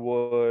we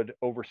would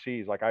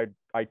overseas. Like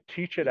I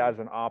teach it as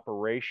an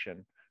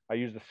operation. I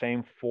use the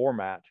same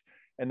format.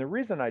 And the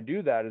reason I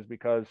do that is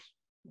because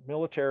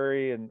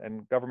military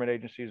and government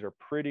agencies are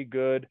pretty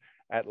good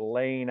at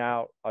laying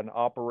out an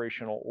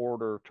operational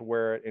order to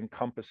where it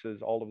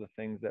encompasses all of the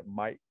things that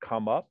might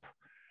come up.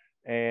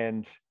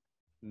 And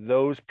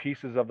those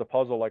pieces of the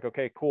puzzle, like,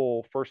 okay,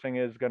 cool, first thing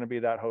is going to be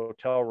that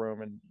hotel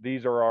room, and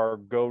these are our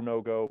go,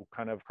 no go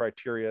kind of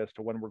criteria as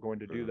to when we're going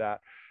to do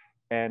that.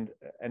 And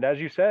as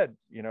you said,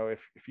 you know, if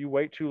you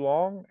wait too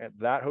long,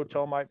 that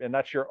hotel might, and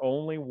that's your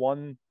only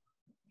one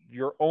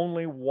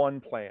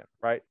plan,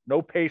 right?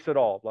 No pace at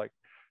all. Like,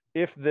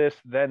 if this,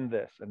 then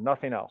this, and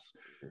nothing else,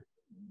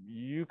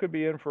 you could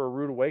be in for a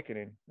rude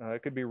awakening.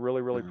 It could be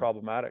really, really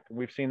problematic. And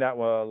we've seen that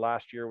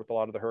last year with a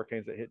lot of the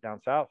hurricanes that hit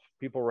down south.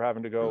 People were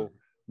having to go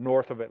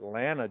north of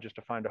Atlanta just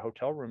to find a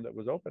hotel room that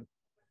was open.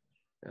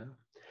 Yeah.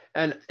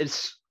 And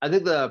I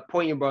think the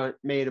point you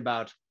made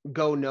about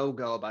go, no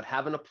go, about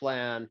having a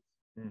plan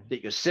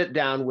that you sit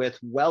down with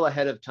well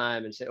ahead of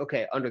time and say,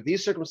 okay, under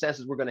these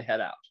circumstances, we're going to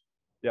head out.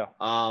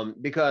 Yeah.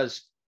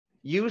 Because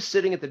you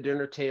sitting at the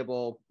dinner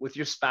table with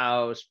your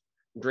spouse,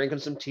 drinking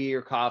some tea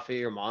or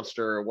coffee or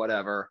Monster or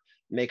whatever,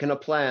 making a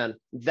plan,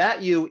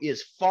 that you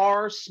is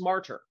far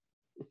smarter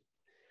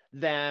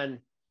than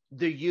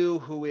the you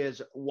who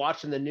is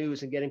watching the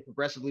news and getting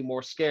progressively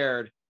more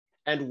scared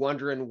and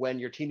wondering when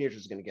your teenager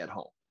is going to get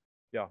home.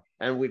 Yeah.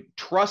 And we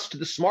trust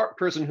the smart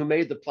person who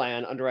made the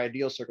plan under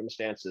ideal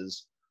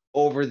circumstances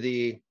over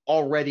the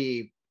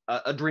already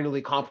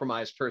adrenally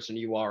compromised person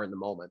you are in the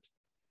moment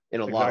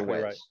in a lot of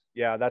ways. Right.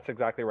 Yeah, that's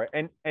exactly right.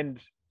 And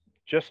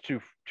just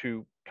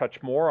to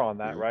touch more on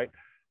that, right,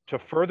 to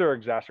further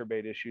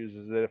exacerbate issues,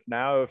 is that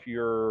if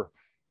you're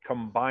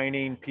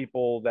combining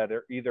people that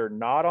are either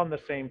not on the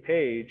same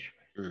page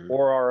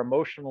or are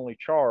emotionally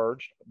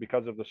charged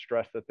because of the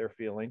stress that they're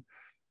feeling,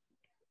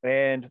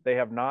 and they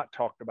have not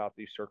talked about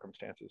these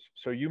circumstances.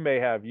 So you may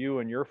have you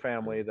and your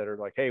family that are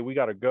like, hey, we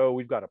got to go,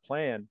 we've got a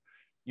plan.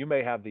 You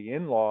may have the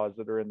in-laws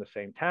that are in the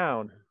same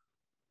town.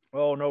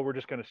 Oh no, we're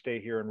just going to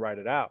stay here and write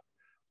it out.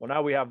 Well,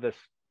 now we have this,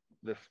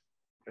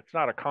 it's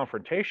not a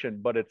confrontation,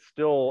 but it's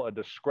still a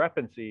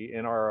discrepancy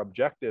in our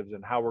objectives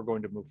and how we're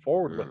going to move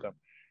forward with them.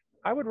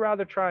 I would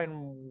rather try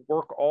and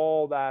work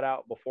all that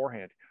out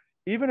beforehand.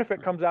 Even if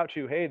it comes out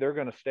to, hey, they're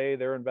going to stay,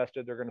 they're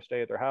invested, they're going to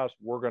stay at their house,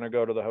 we're going to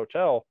go to the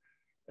hotel.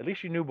 At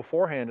least you knew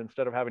beforehand,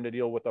 instead of having to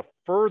deal with a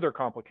further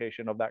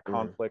complication of that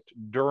conflict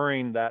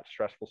during that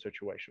stressful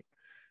situation.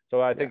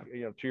 So I think,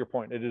 you know, to your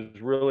point, it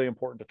is really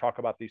important to talk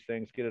about these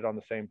things, get it on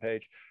the same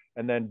page,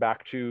 and then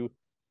back to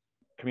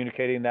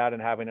communicating that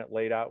and having it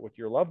laid out with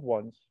your loved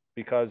ones.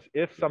 Because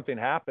if something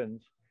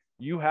happens,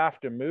 you have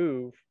to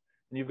move.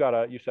 And you've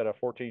got you said a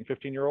 14,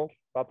 15-year-old,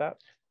 about that?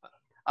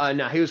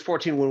 No, he was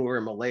 14 when we were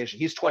in Malaysia.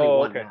 He's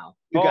 21 now.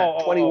 You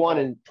got 21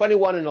 and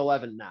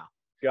 11 now.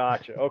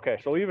 Gotcha. Okay.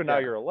 So even now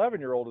your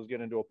 11-year-old is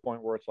getting to a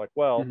point where it's like,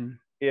 well,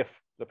 if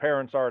the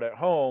parents aren't at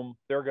home,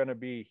 they're going to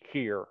be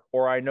here.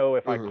 Or I know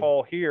if I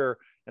call here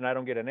and I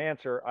don't get an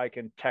answer, I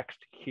can text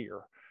here.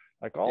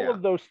 Like all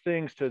of those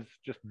things to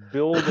just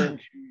build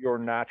into your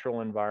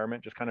natural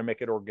environment, just kind of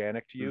make it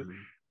organic to you.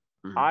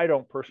 I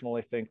don't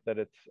personally think that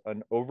it's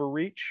an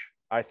overreach.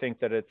 I think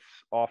that it's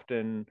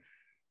often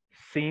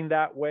seen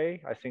that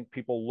way. I think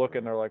people look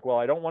and they're like, well,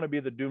 I don't want to be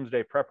the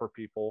doomsday prepper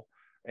people,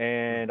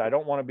 and I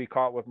don't want to be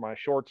caught with my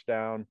shorts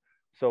down.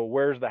 So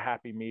where's the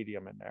happy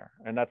medium in there?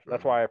 And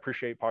that's why I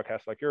appreciate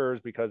podcasts like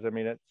yours, because I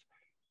mean,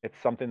 it's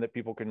something that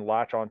people can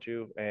latch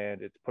onto,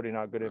 and it's putting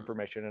out good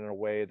information in a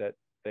way that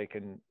they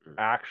can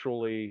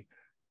actually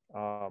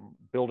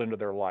build into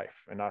their life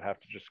and not have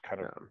to just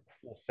kind of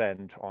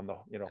send on the,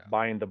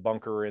 buying the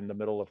bunker in the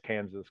middle of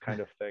Kansas kind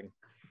of thing.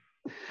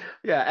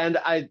 Yeah. And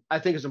I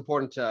think it's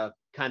important to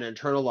kind of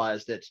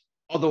internalize that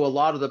although a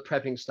lot of the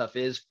prepping stuff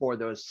is for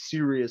those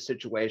serious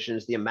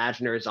situations, the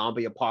imaginary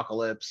zombie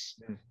apocalypse,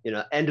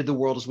 end of the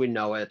world as we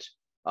know it,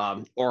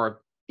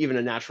 or even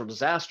a natural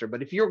disaster.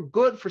 But if you're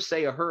good for,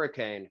 say, a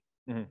hurricane,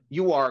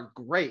 you are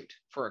great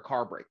for a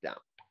car breakdown.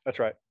 That's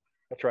right.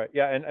 That's right.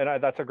 Yeah.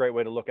 And that's a great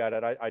way to look at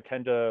it. I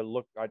tend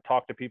to I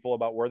talk to people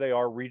about where they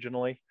are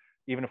regionally.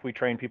 Even if we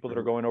train people that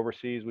are going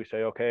overseas, we say,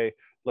 okay,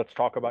 let's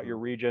talk about your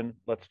region.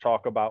 Let's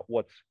talk about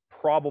what's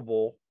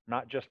probable,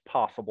 not just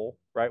possible,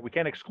 right? We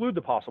can't exclude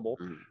the possible,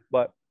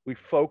 but we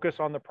focus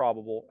on the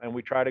probable, and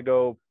we try to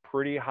go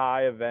pretty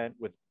high event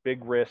with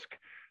big risk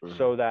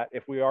so that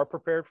if we are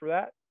prepared for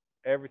that,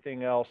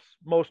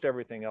 most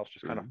everything else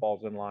just kind of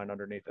falls in line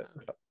underneath it.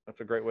 That's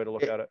a great way to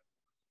look at it.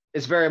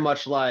 It's very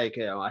much like,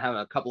 I have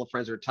a couple of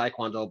friends who are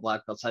Taekwondo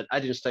black belts. I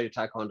didn't study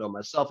Taekwondo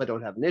myself. I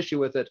don't have an issue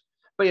with it.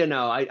 But,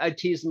 I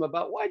tease them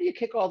about, why do you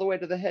kick all the way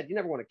to the head? You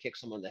never want to kick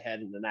someone in the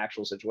head in an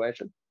actual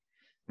situation.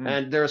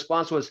 And their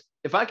response was,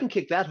 if I can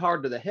kick that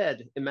hard to the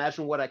head,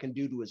 imagine what I can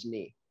do to his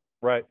knee.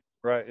 Right.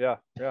 Yeah.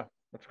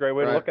 That's a great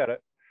way to look at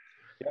it.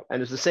 Yep.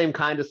 And it's the same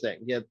kind of thing.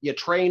 You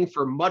train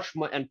for much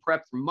and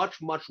prep for much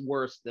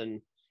worse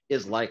than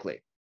is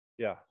likely.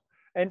 Yeah.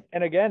 And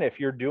again, if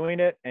you're doing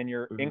it and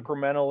you're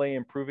incrementally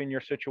improving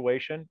your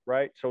situation,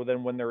 right? So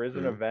then when there is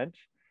an event,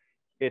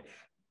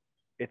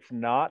 it's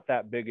not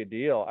that big a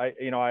deal.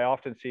 I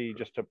often see,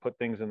 just to put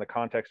things in the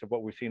context of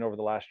what we've seen over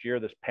the last year,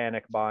 this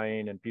panic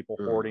buying and people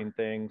hoarding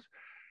things.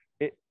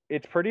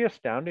 It's pretty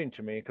astounding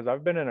to me, because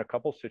I've been in a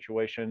couple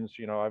situations.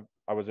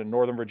 I was in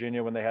Northern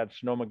Virginia when they had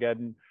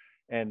Snowmageddon,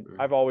 and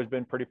I've always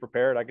been pretty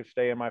prepared. I could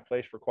stay in my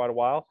place for quite a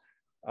while.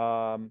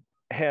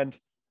 And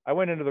I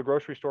went into the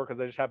grocery store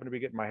because I just happened to be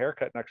getting my hair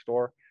cut next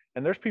door,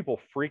 and there's people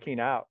freaking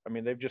out. I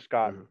mean, they've just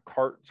got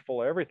carts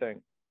full of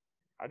everything.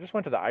 I just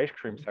went to the ice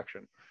cream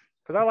section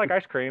because I like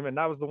ice cream, and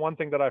that was the one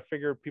thing that I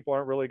figured people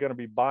aren't really going to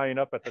be buying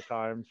up at the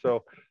time.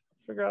 So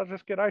I figured I'll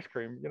just get ice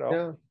cream,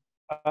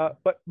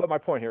 But my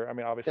point here, I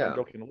mean, obviously I'm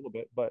joking a little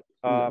bit, but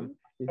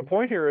the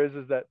point here is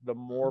that the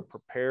more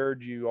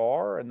prepared you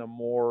are, and the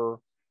more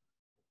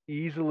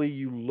easily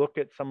you look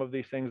at some of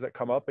these things that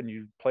come up, and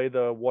you play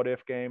the what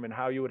if game and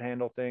how you would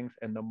handle things,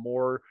 and the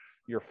more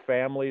your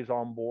family's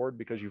on board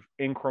because you've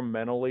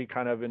incrementally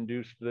kind of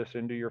induced this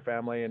into your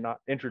family and not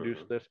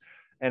introduced this,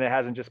 and it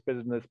hasn't just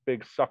been this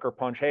big sucker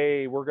punch,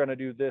 hey, we're going to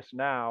do this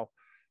now.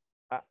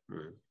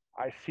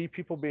 I see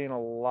people being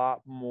a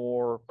lot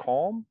more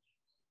calm,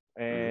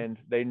 and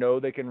they know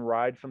they can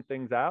ride some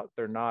things out.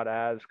 They're not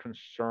as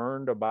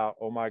concerned about,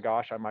 oh my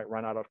gosh, I might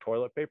run out of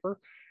toilet paper.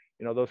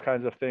 Those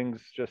kinds of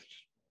things just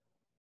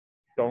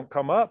don't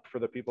come up for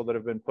the people that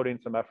have been putting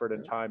some effort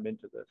and time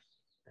into this.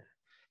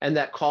 And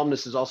that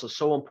calmness is also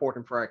so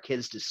important for our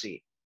kids to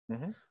see,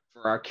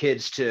 for our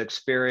kids to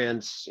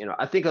experience.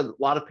 I think a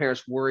lot of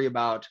parents worry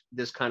about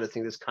this kind of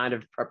thing, this kind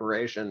of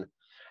preparation,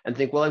 and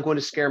think, well, I'm going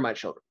to scare my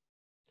children.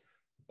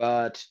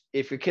 But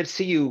if your kids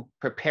see you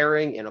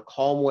preparing in a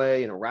calm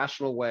way, in a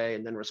rational way,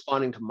 and then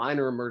responding to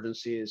minor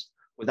emergencies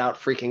without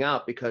freaking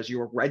out because you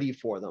were ready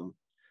for them,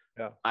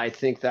 I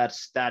think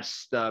that's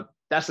the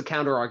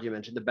counter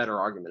argument and the better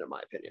argument, in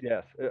my opinion.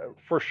 Yes,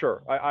 for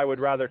sure. I would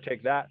rather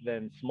take that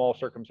than small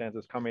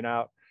circumstances coming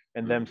out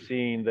and them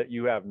seeing that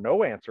you have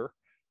no answer,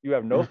 you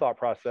have no thought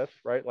process,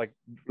 right? Like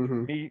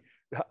me,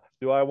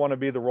 do I want to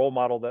be the role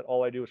model that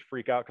all I do is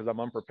freak out because I'm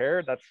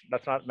unprepared?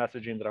 That's not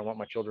messaging that I want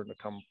my children to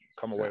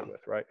come away with,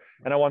 right?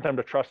 And I want them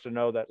to trust to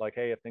know that, like,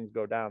 hey, if things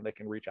go down, they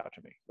can reach out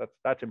to me.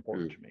 That's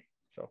important to me.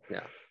 So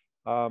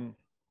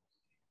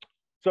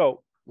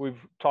so we've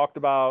talked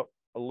about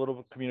a little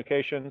bit of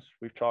communications.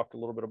 We've talked a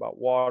little bit about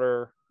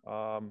water,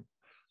 a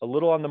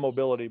little on the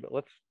mobility, but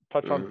let's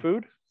touch on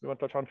food. You want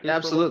to touch on food? Yeah,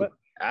 absolutely. For a little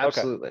bit?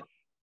 Absolutely. Okay.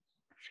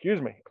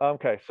 Excuse me.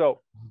 Okay.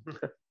 So,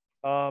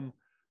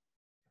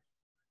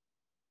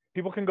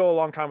 people can go a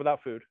long time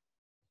without food,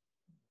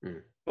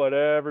 but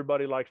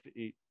everybody likes to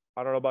eat.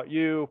 I don't know about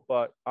you,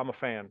 but I'm a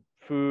fan.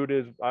 Food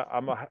is,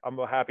 I'm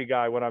a happy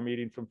guy when I'm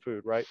eating some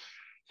food, right?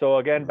 So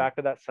again, back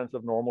to that sense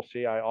of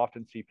normalcy, I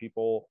often see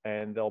people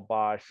and they'll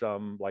buy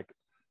some, like,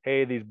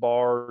 hey, these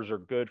bars are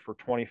good for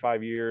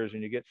 25 years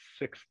and you get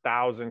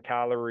 6,000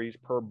 calories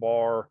per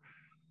bar,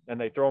 and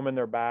they throw them in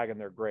their bag and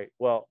they're great.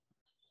 Well,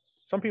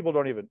 some people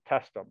don't even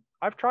test them.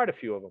 I've tried a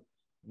few of them.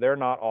 They're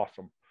not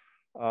awesome.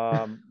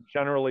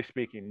 Generally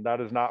speaking,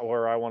 that is not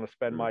where I want to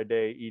spend my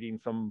day, eating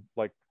some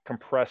like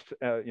compressed,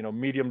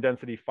 medium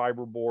density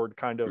fiberboard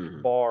kind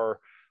of bar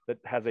that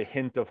has a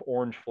hint of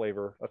orange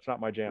flavor. That's not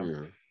my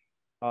jam.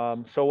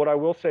 So what I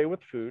will say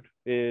with food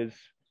is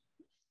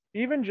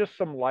even just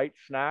some light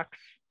snacks,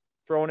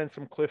 throwing in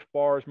some Cliff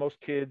bars. Most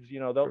kids,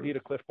 they'll eat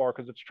a Cliff bar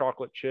because it's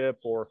chocolate chip,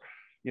 or,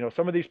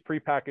 some of these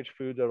prepackaged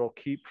foods that'll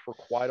keep for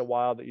quite a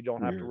while that you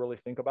don't have to really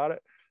think about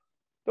it.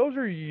 Those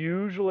are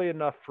usually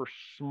enough for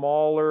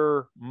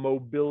smaller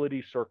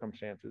mobility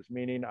circumstances,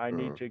 meaning I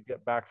need to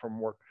get back from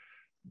work.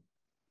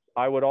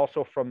 I would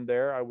also, from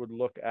there, I would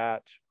look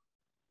at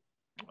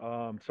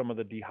some of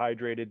the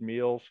dehydrated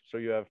meals. So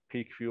you have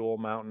Peak Fuel,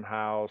 Mountain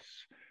House,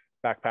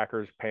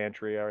 Backpackers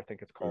Pantry, I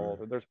think it's called.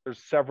 And there's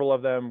several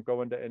of them.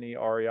 Go into any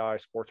REI,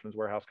 Sportsman's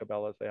Warehouse,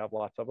 Cabela's, they have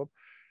lots of them.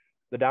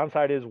 The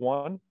downside is,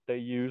 one, they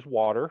use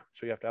water.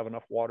 So you have to have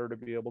enough water to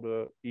be able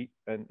to eat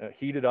and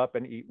heat it up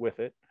and eat with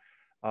it.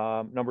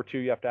 Number two,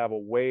 you have to have a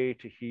way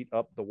to heat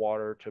up the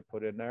water to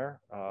put in there.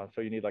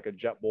 So you need like a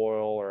jet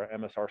boil or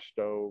an MSR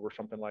stove or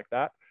something like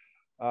that.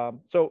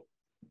 So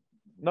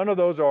none of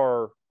those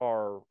are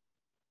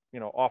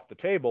off the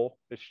table.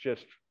 It's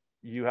just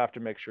you have to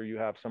make sure you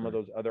have some of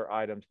those other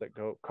items that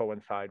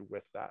coincide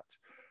with that.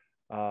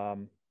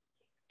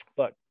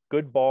 But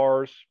good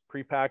bars,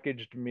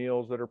 prepackaged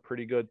meals that are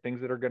pretty good, things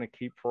that are going to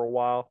keep for a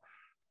while.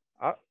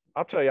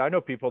 I'll tell you, I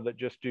know people that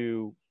just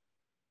do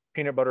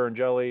peanut butter and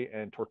jelly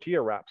and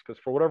tortilla wraps, because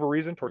for whatever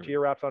reason, tortilla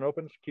wraps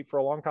unopened keep for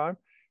a long time,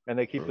 and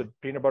they keep the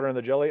peanut butter and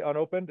the jelly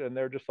unopened, and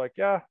they're just like,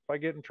 yeah, if I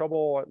get in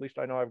trouble, at least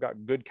I know I've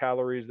got good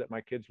calories that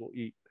my kids will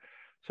eat.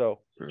 So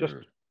just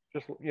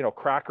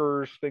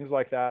crackers, things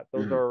like that.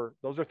 Those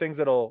are things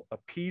that'll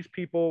appease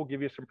people,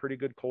 give you some pretty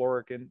good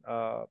caloric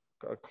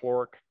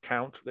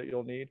count that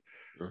you'll need,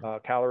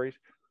 calories,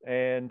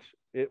 and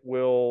it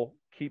will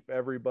keep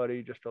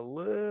everybody just a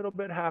little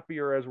bit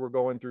happier as we're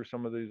going through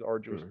some of these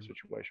arduous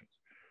situations.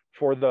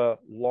 For the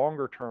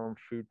longer term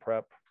food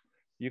prep,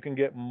 you can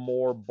get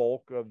more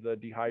bulk of the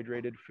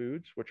dehydrated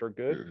foods, which are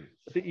good.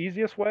 But the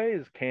easiest way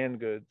is canned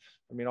goods.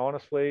 I mean,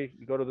 honestly,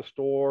 you go to the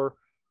store,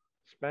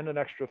 spend an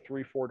extra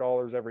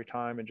 $3-4 every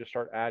time and just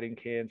start adding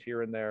cans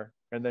here and there,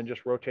 and then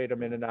just rotate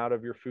them in and out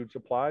of your food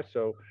supply.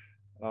 So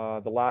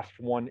the last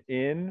one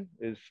in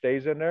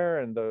stays in there,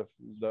 and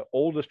the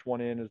oldest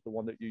one in is the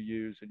one that you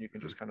use, and you can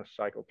just kind of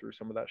cycle through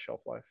some of that shelf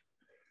life.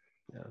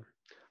 Yeah.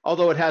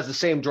 Although it has the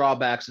same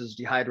drawbacks as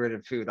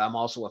dehydrated food, I'm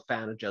also a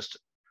fan of just,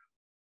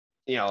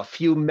 a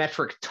few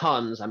metric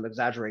tons, I'm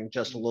exaggerating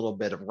just a little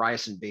bit, of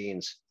rice and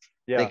beans.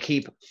 Yeah. They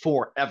keep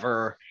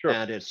forever,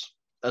 and it's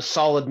a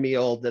solid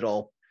meal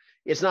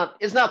it's not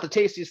the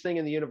tastiest thing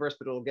in the universe,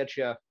 but it'll get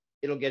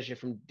you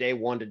from day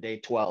 1 to day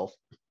 12.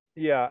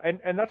 Yeah,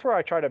 and that's where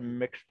I try to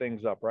mix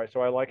things up, right? So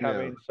I like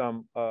having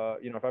some,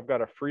 if I've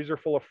got a freezer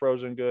full of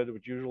frozen goods,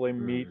 which usually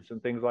meats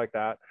and things like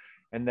that,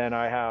 and then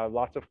I have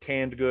lots of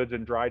canned goods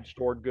and dried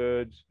stored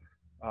goods,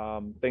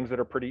 things that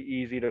are pretty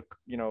easy to,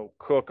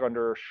 cook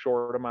under a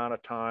short amount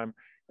of time.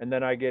 And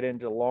then I get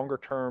into longer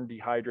term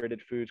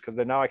dehydrated foods, because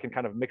then now I can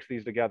kind of mix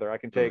these together. I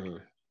can take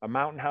a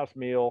Mountain House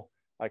meal,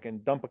 I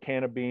can dump a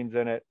can of beans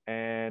in it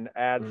and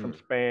add some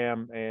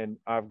Spam, and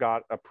I've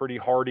got a pretty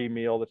hearty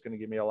meal that's going to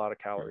give me a lot of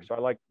calories. So I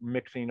like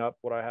mixing up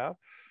what I have.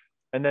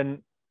 And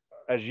then,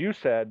 as you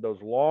said,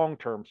 those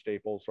long-term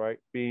staples, right?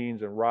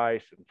 Beans and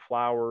rice and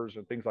flours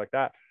and things like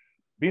that.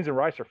 Beans and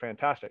rice are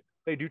fantastic.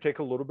 They do take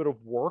a little bit of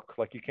work.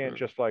 Like, you can't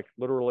just like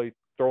literally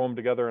throw them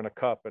together in a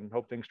cup and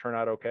hope things turn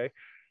out okay.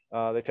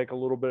 They take a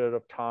little bit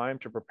of time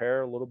to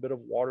prepare, a little bit of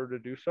water to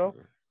do so.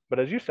 But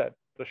as you said,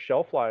 the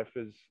shelf life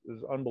is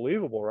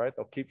unbelievable, right?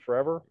 They'll keep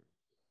forever.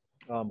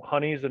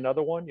 Honey is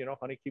another one.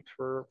 Honey keeps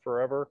for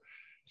forever.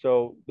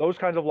 So those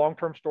kinds of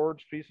long-term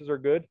storage pieces are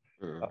good.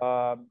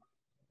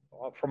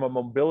 From a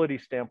mobility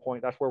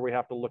standpoint, that's where we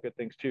have to look at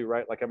things too,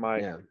 right? Like, am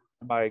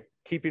I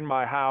keeping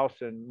my house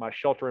and my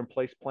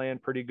shelter-in-place plan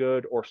pretty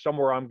good, or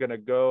somewhere I'm going to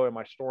go? Am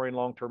I storing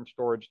long-term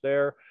storage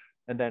there?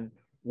 And then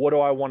what do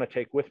I want to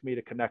take with me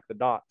to connect the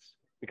dots?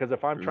 Because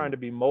if I'm trying to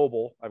be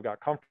mobile, I've got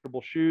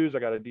comfortable shoes, I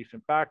got a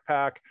decent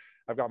backpack,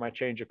 I've got my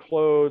change of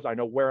clothes, I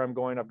know where I'm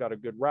going, I've got a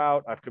good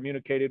route, I've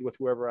communicated with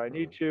whoever I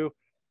need to.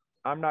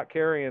 I'm not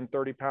carrying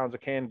 30 pounds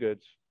of canned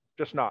goods.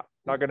 Just not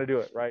going to do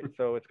it, right?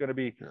 So it's going to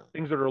be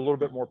things that are a little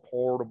bit more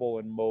portable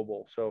and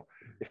mobile. So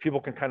if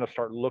people can kind of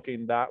start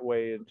looking that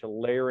way into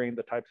layering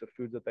the types of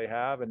foods that they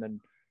have, and then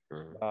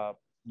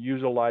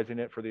utilizing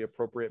it for the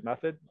appropriate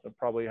method, they'll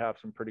probably have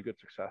some pretty good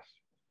success.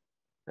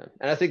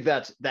 And I think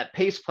that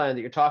pace plan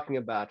that you're talking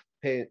about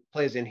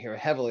plays in here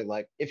heavily.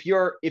 Like, if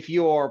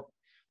your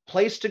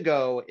place to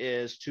go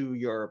is to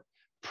your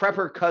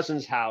prepper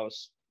cousin's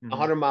house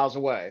 100 miles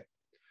away,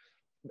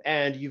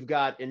 and you've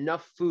got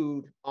enough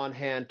food on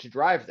hand to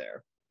drive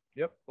there.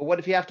 Yep. But what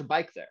if you have to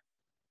bike there?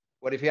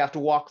 What if you have to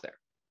walk there?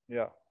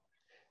 Yeah.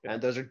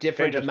 And those are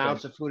different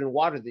amounts of food and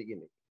water that you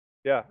need.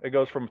 Yeah. It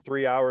goes from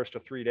 3 hours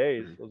to 3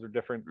 days. Those are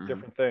different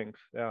things.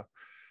 Yeah.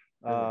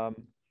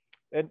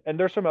 And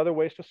there's some other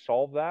ways to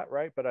solve that,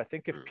 right? But I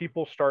think if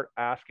people start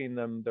asking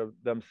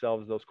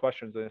themselves those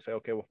questions, and they say,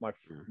 okay, well,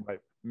 my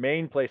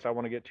main place I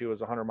want to get to is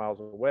 100 miles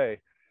away.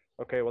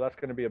 Okay, well, that's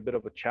going to be a bit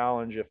of a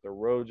challenge if the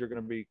roads are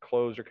going to be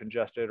closed or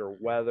congested or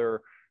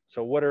weather.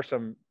 So what are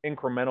some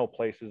incremental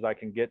places I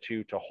can get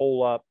to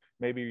hole up,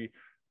 maybe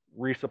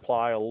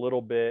resupply a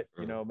little bit?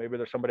 Maybe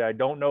there's somebody I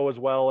don't know as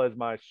well as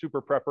my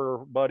super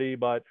prepper buddy,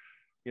 but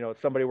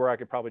it's somebody where I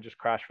could probably just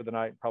crash for the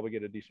night and probably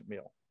get a decent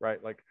meal,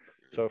 right? Like,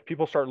 So if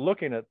people start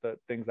looking at the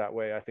things that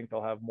way, I think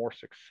they'll have more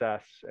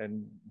success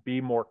and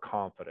be more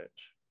confident.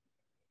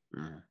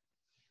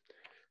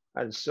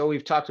 And so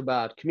we've talked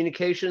about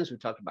communications,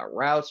 we've talked about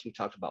routes, we've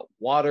talked about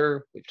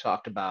water, we've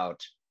talked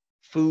about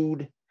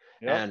food,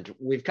 and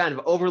we've kind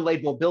of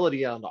overlaid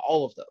mobility onto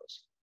all of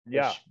those.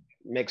 Yeah. Which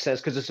makes sense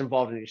because it's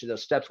involved in each of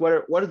those steps. What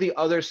are the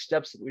other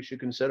steps that we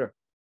should consider?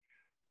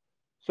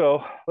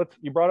 So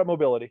you brought up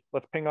mobility.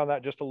 Let's ping on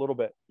that just a little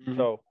bit.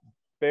 So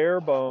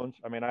bare bones,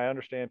 I mean, I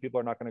understand people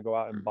are not going to go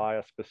out and buy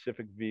a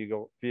specific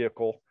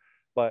vehicle,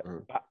 but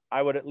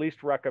I would at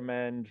least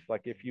recommend,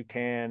 like, if you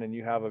can and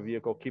you have a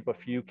vehicle, keep a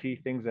few key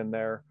things in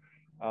there.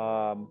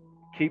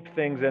 Keep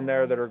things in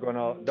there that are going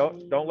to,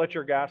 don't let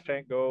your gas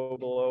tank go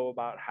below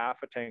about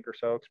half a tank or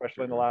so,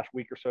 especially in the last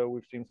week or so.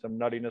 We've seen some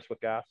nuttiness with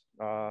gas.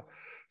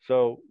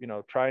 So,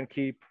 try and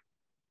keep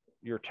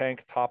your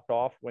tank topped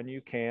off when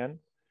you can.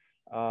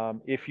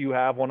 If you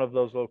have one of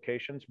those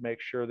locations, make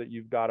sure that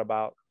you've got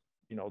about,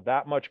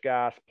 that much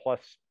gas plus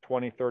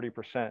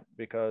 20-30%,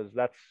 because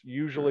that's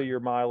usually your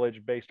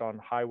mileage based on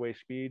highway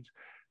speeds,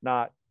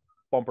 not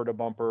bumper to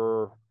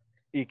bumper,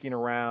 eking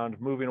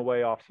around, moving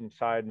away off some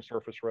side and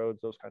surface roads,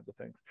 those kinds of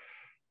things.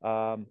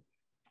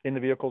 In the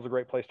vehicle is a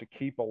great place to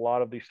keep a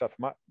lot of these stuff.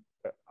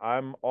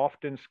 I'm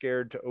often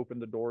scared to open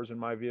the doors in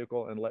my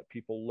vehicle and let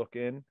people look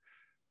in,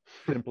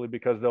 simply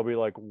because they'll be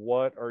like,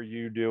 what are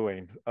you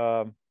doing?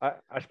 I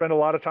spend a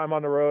lot of time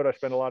on the road. I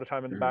spend a lot of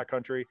time in the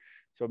backcountry.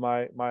 So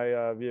my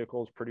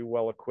vehicle is pretty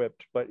well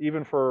equipped, but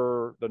even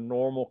for the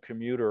normal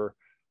commuter,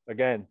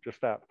 again, just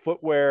that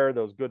footwear,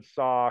 those good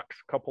socks,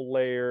 couple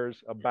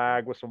layers, a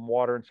bag with some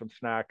water and some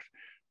snacks,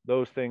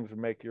 those things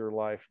make your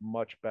life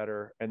much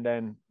better. And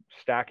then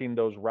stacking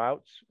those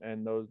routes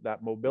and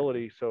that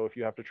mobility. So if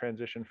you have to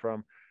transition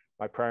from,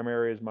 my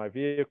primary is my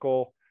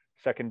vehicle,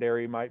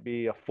 secondary might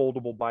be a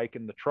foldable bike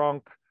in the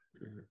trunk,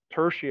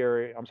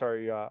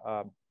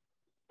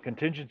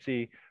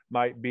 contingency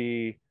might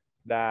be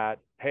that,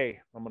 hey,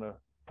 I'm going to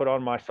put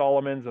on my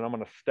Solomons and I'm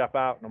going to step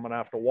out and I'm going to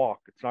have to walk.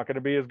 It's not going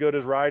to be as good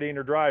as riding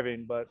or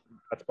driving, but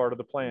that's part of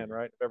the plan,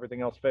 right? If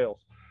everything else fails.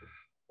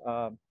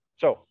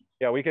 So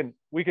yeah, we can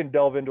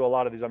delve into a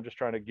lot of these. I'm just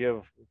trying to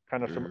give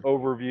kind of some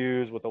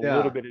overviews with a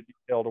little bit of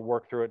detail to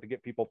work through it to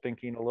get people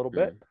thinking a little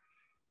bit.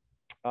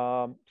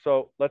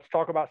 So let's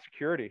talk about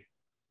security.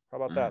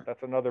 How about that?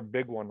 That's another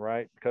big one,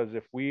 right? Because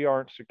if we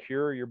aren't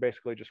secure, you're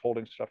basically just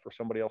holding stuff for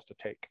somebody else to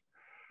take.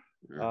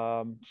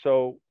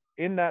 So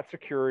in that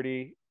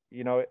security,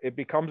 it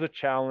becomes a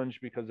challenge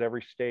because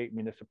every state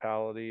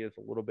municipality is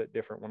a little bit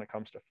different when it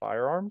comes to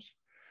firearms.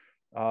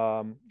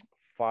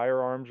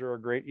 Firearms are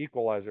a great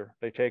equalizer.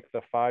 They take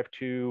the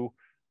 5'2",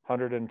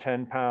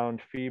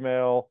 110-pound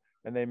female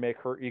and they make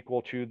her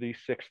equal to the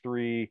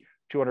 6'3",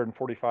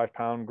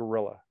 245-pound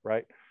gorilla,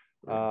 right?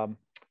 The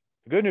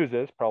good news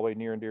is, probably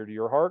near and dear to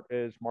your heart,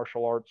 is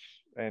martial arts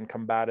and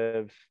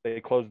combatives,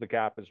 they close the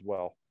gap as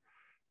well.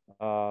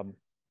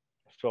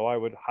 So I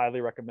would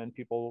highly recommend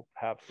people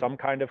have some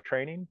kind of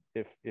training.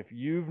 If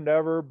you've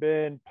never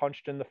been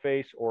punched in the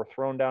face or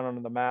thrown down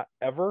onto the mat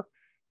ever,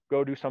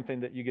 go do something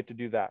that you get to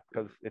do that,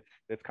 because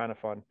it's kind of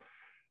fun.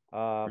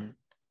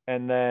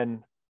 And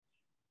then,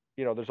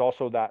 there's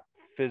also that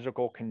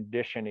physical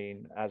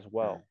conditioning as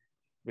well,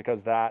 because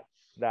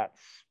that's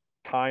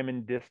time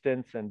and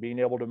distance and being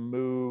able to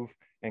move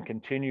and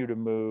continue to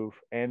move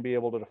and be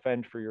able to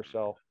defend for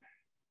yourself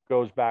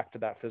goes back to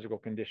that physical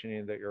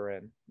conditioning that you're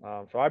in.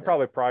 So I'd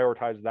probably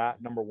prioritize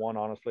that number one,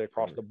 honestly,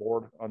 across the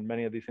board on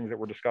many of these things that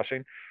we're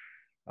discussing.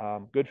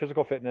 Good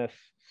physical fitness,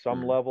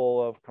 some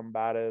level of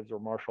combatives or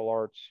martial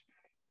arts,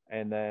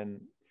 and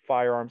then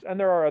firearms. And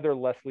there are other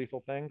less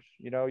lethal things.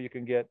 You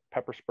can get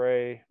pepper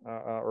spray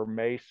or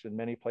mace in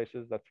many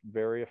places. That's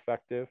very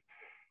effective.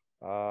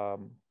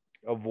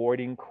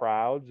 Avoiding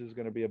crowds is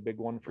going to be a big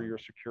one for your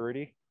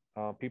security.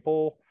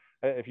 People,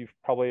 if you've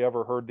probably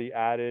ever heard the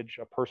adage,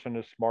 a person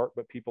is smart,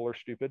 but people are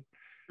stupid.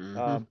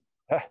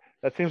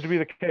 That seems to be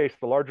the case.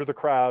 The larger the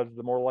crowds,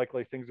 the more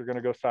likely things are going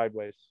to go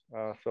sideways.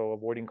 So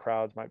avoiding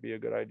crowds might be a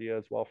good idea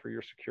as well for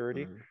your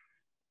security.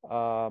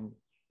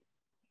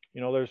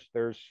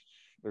 There's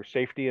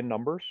safety in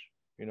numbers.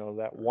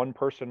 That one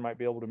person might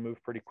be able to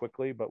move pretty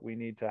quickly, but we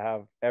need to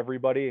have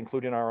everybody,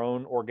 including our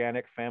own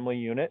organic family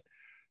unit,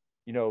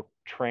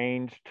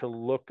 trained to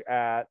look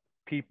at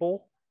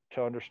people,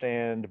 to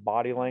understand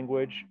body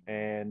language,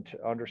 and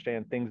to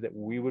understand things that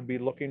we would be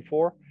looking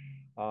for.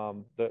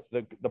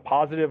 The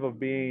positive of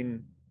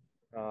being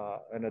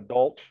an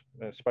adult,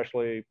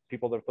 especially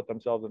people that have put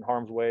themselves in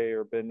harm's way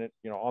or been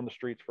on the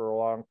streets for a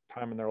long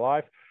time in their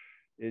life,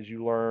 is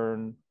you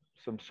learn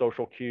some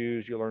social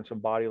cues, you learn some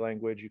body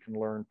language, you can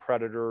learn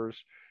predators.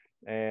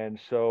 And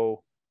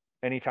so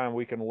anytime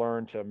we can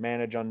learn to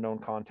manage unknown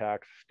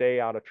contacts, stay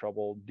out of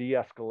trouble,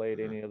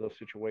 de-escalate any of those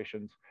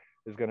situations,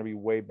 is going to be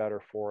way better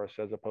for us,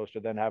 as opposed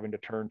to then having to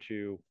turn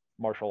to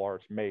martial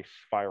arts, mace,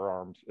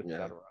 firearms,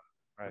 etc.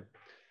 Right.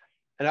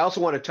 And I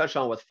also want to touch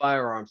on with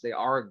firearms, they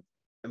are an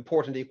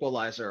important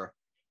equalizer,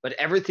 but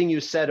everything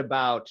you said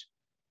about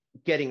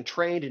getting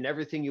trained and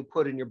everything you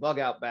put in your bug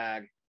out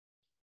bag,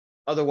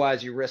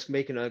 otherwise you risk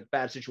making a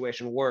bad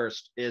situation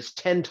worse, is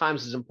 10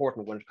 times as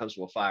important when it comes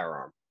to a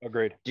firearm.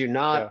 Agreed. Do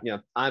not,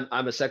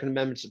 I'm a Second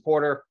Amendment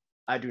supporter.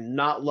 I do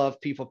not love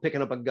people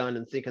picking up a gun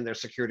and thinking their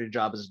security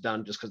job is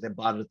done just because they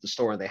bought it at the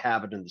store and they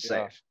have it in the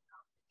safe.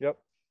 Yep.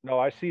 No,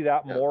 I see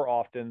that more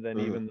often than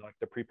even like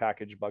the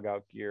prepackaged bug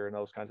out gear and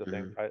those kinds of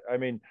things. I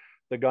mean,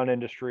 the gun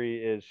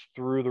industry is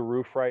through the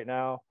roof right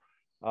now.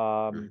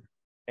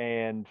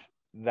 And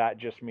that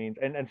just means,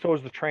 and so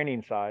is the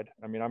training side.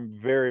 I mean, I'm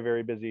very,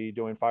 very busy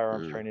doing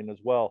firearms training as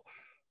well,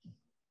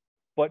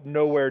 but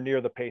nowhere near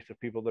the pace of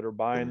people that are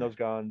buying those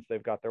guns.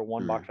 They've got their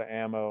one box of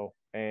ammo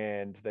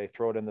and they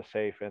throw it in the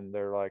safe and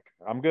they're like,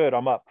 I'm good,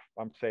 I'm up,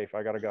 I'm safe,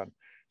 I got a gun.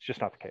 It's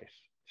just not the case.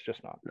 It's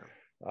just not.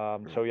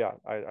 So yeah,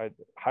 I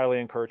highly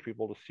encourage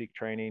people to seek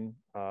training,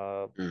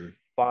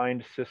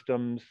 find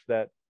systems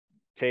that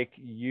take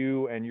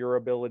you and your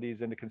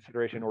abilities into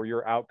consideration, or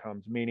your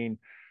outcomes, meaning,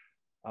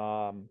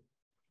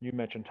 you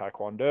mentioned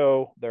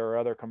Taekwondo. There are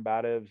other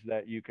combatives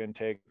that you can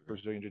take,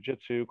 Brazilian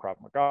Jiu-Jitsu, Krav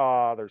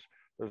Maga. There's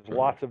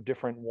lots of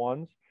different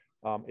ones.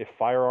 If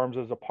firearms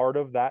is a part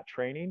of that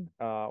training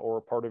or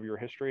a part of your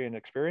history and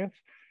experience,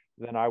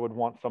 then I would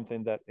want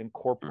something that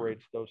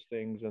incorporates those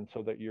things, and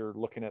so that you're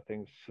looking at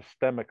things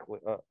systematically,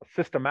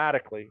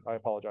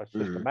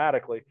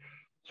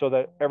 so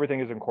that everything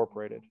is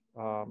incorporated.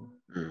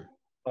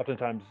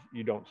 Oftentimes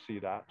you don't see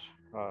that.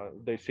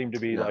 They seem to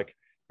be like,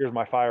 here's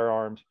my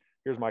firearms,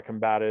 here's my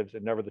combatives,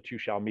 and never the two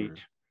shall meet.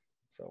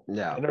 So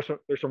and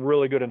there's some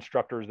really good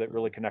instructors that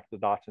really connect the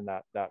dots in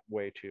that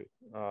way too.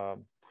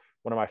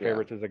 One of my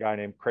favorites is a guy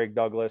named Craig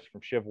Douglas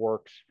from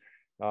ShivWorks.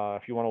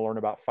 If you want to learn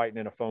about fighting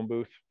in a phone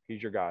booth,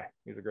 he's your guy.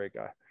 He's a great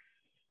guy.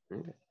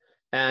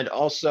 And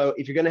also,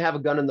 if you're going to have a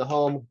gun in the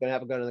home, going to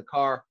have a gun in the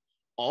car,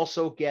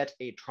 also get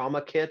a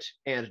trauma kit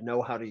and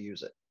know how to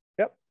use it.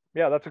 Yep.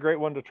 Yeah, that's a great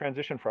one to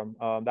transition from.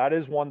 That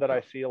is one that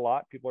I see a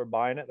lot. People are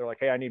buying it. They're like,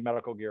 hey, I need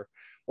medical gear.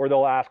 Or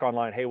they'll ask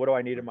online, hey, what do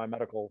I need in my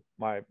medical,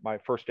 my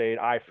first aid,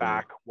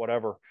 IFAC,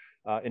 whatever,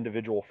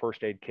 individual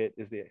first aid kit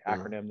is the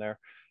acronym there.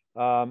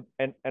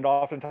 And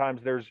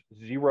oftentimes there's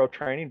zero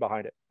training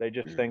behind it. They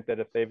just think that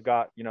if they've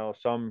got,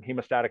 some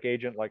hemostatic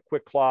agent like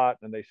Quick Clot,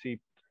 and they see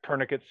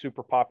tourniquets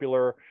super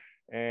popular,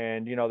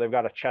 and, they've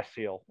got a chest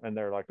seal, and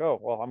they're like, oh,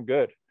 well, I'm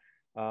good.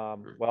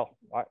 Well,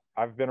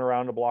 I've been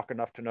around the block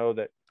enough to know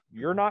that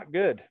you're not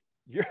good.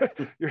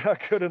 You're not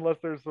good unless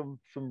there's some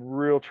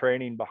real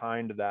training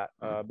behind that,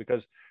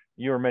 because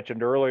you were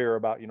mentioned earlier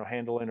about,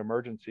 handling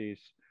emergencies.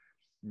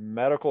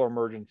 Medical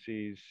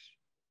emergencies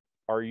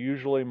are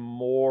usually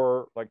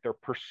more like, they're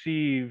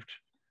perceived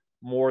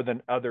more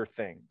than other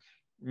things,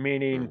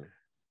 meaning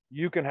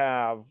you can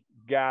have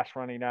gas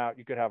running out,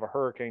 you could have a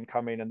hurricane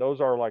coming, and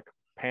those are like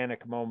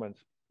panic moments,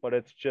 but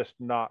it's just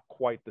not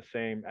quite the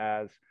same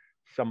as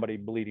somebody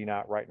bleeding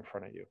out right in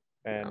front of you.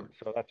 And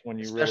so that's when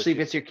you especially if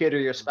it's your kid or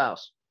your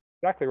spouse.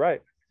 Exactly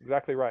right.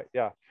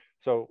 Yeah.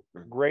 So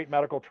great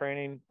medical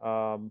training.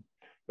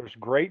 There's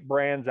great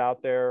brands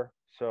out there.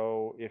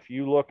 So if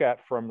you look at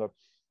from the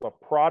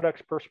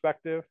product's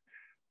perspective,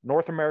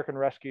 North American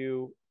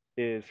Rescue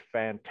is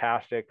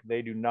fantastic.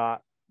 They do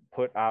not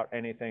put out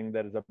anything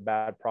that is a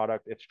bad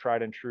product. It's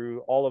tried and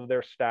true. All of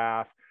their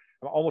staff,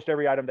 almost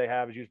every item they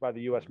have is used by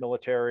the U.S.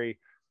 military.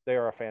 They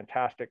are a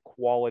fantastic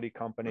quality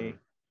company.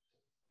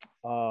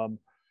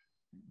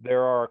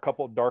 There are a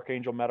couple. Dark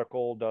Angel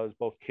Medical does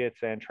both kits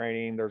and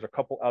training. There's a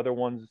couple other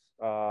ones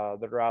that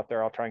are out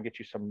there. I'll try and get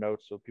you some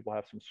notes so people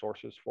have some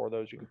sources for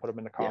those. You can put them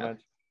in the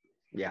comments.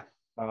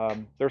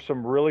 There's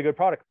some really good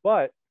products,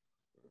 but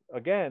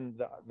again,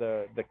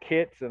 the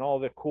kits and all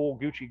the cool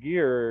Gucci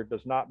gear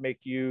does not make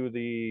you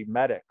the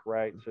medic,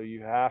 right? So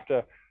you have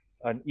to.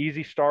 An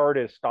easy start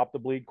is Stop the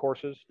Bleed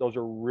courses. Those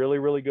are really,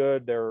 really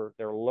good. They're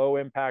low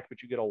impact,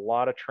 but you get a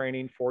lot of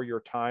training for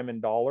your time and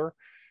dollar.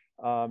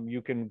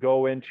 You can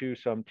go into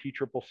some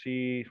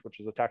TCCC, which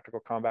is a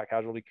Tactical Combat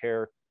Casualty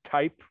Care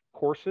type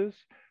courses.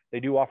 They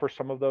do offer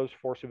some of those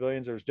for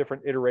civilians. There's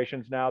different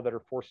iterations now that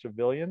are for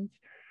civilians.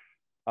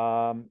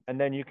 And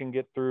then you can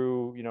get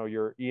through,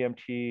 your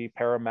EMT,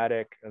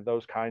 paramedic, and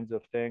those kinds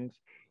of things.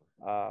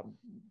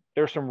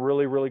 There's some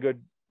really, really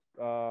good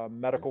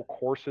medical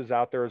courses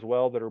out there as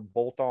well that are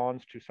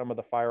bolt-ons to some of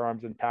the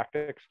firearms and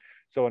tactics.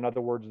 So in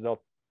other words,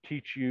 they'll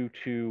teach you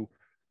to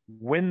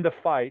win the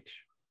fight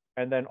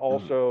and then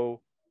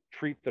also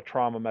treat the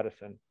trauma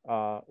medicine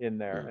in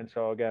there. And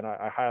so again,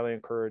 I highly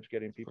encourage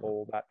getting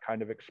people that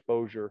kind of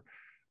exposure.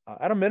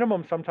 At a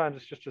minimum, sometimes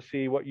it's just to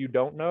see what you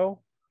don't know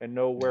and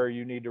know where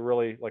you need to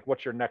really, like,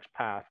 what's your next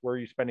path? Where are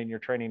you spending your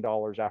training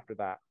dollars after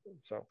that?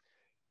 So,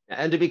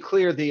 and to be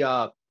clear,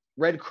 the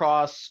Red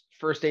Cross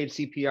first aid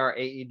CPR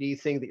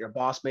AED thing that your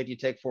boss made you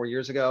take 4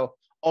 years ago,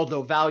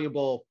 although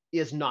valuable,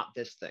 is not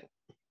this thing.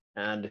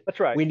 And that's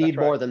right. We need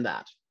more than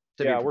that.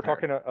 Yeah, we're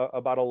talking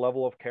about a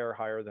level of care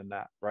higher than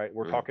that, right?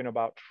 We're talking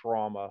about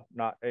trauma.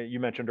 Not, you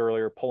mentioned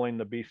earlier, pulling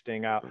the bee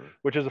sting out,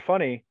 which is a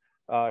funny,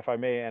 if I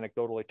may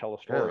anecdotally tell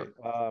a story.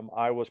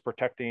 I was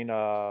protecting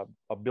a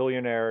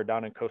billionaire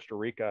down in Costa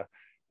Rica,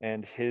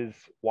 and his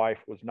wife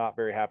was not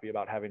very happy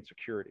about having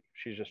security.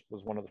 She just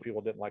was one of the people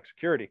who didn't like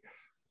security.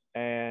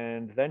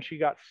 and then she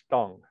got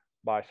stung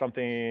by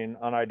something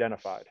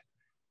unidentified.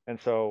 And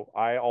so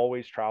I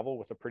always travel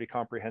with a pretty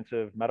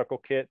comprehensive medical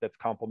kit that's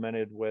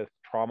complemented with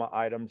trauma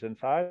items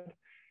inside.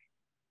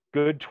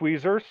 Good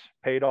tweezers,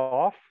 paid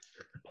off,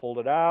 pulled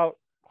it out,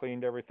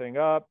 cleaned everything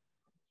up,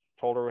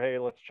 told her, hey,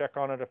 let's check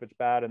on it. If it's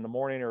bad in the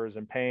morning or is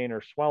in pain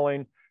or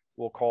swelling,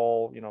 we'll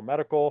call,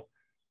 medical.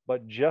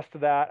 But just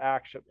that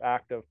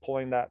act of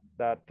pulling that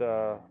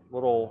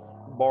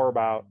little barb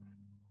out,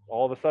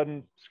 all of a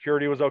sudden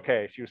security was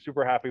okay. She was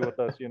super happy with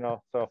us,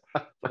 So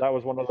that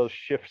was one of those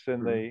shifts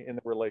in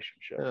the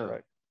relationship,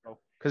 right?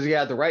 Because you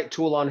had the right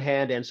tool on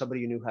hand and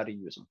somebody who knew how to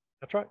use them.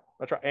 That's right.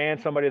 And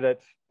somebody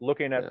that's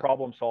looking at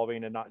problem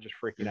solving and not just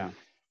freaking out.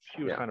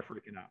 She was kind of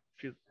freaking out.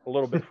 She's a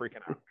little bit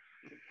freaking out.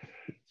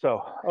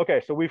 So,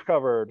 okay. So we've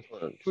covered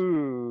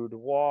food,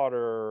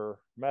 water,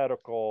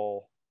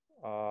 medical,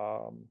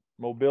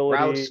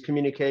 mobility. Routes,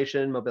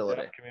 communication,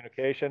 mobility.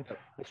 Communication.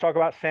 Let's talk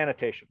about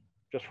sanitation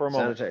just for a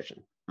moment.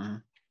 Sanitation. Mm-hmm.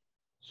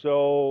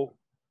 So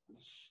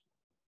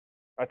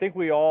I think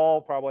we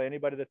all, probably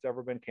anybody that's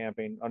ever been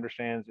camping,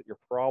 understands that you're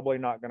probably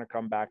not going to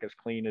come back as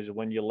clean as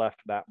when you left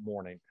that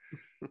morning.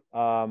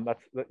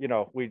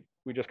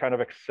 We just kind of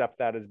accept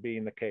that as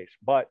being the case.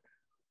 But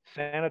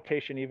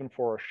sanitation, even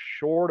for a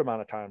short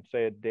amount of time,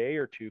 say a day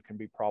or two, can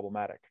be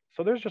problematic.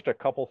 So there's just a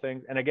couple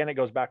things. And again, it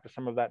goes back to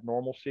some of that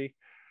normalcy.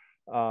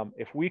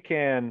 If we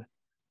can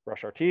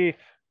brush our teeth,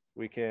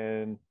 we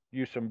can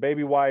use some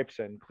baby wipes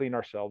and clean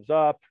ourselves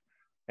up,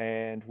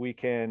 and we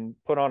can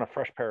put on a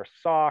fresh pair of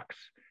socks,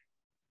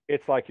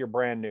 it's like you're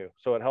brand new.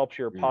 So it helps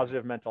your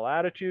positive mental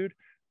attitude,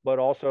 but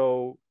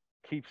also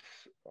keeps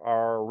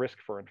our risk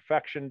for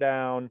infection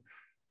down,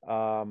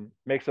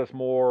 makes us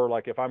more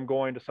like, if I'm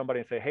going to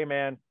somebody and say, hey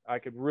man, I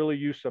could really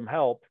use some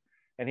help,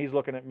 and he's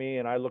looking at me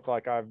and I look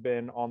like I've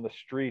been on the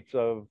streets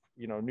of,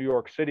 New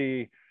York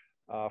City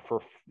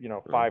for,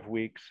 5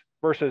 weeks,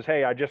 versus,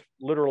 hey, I just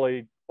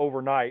literally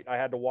overnight, I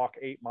had to walk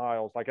 8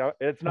 miles. Like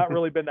it's not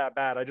really been that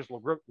bad. I just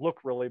look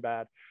really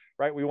bad,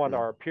 right? We want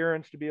our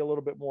appearance to be a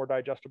little bit more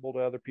digestible to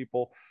other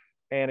people.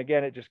 And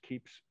again, it just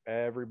keeps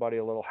everybody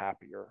a little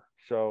happier.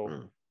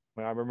 So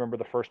when I remember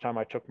the first time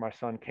I took my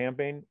son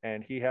camping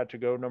and he had to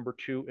go number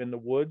 2 in the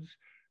woods,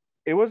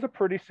 it was a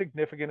pretty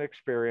significant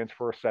experience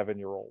for a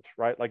 7-year-old,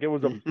 right? Like it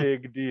was a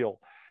big deal.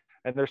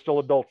 And there's still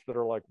adults that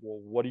are like, well,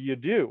 what do you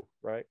do?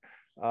 Right.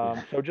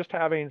 So just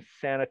having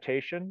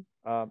sanitation,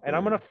 and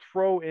I'm going to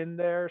throw in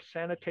there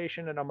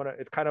sanitation, and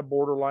it's kind of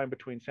borderline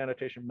between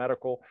sanitation,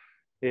 medical,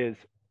 is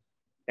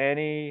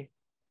any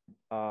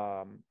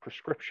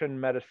prescription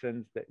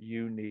medicines that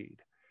you need.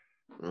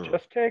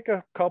 Just take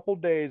a couple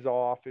days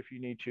off if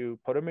you need to,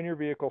 put them in your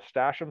vehicle,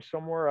 stash them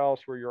somewhere else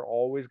where you're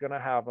always going to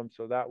have them.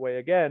 So that way,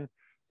 again,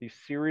 these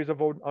series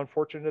of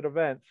unfortunate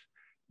events,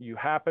 you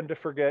happen to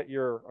forget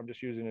I'm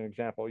just using an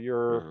example,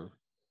 your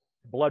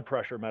blood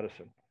pressure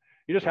medicine.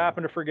 You just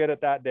happen to forget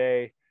it that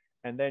day,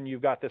 and then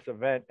you've got this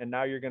event, and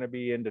now you're going to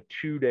be into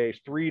 2 days,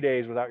 3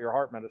 days without your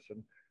heart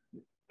medicine.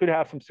 Could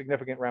have some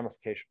significant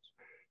ramifications.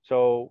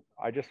 So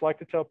I just like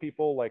to tell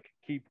people, like,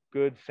 keep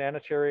good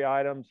sanitary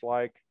items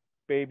like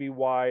baby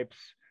wipes,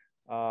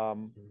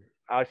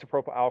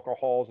 isopropyl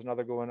alcohol is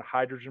another good one,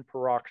 hydrogen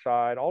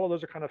peroxide. All of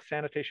those are kind of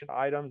sanitation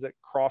items that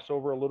cross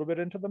over a little bit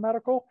into the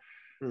medical.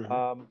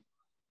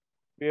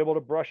 Be able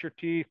to brush your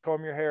teeth,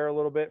 comb your hair a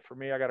little bit. For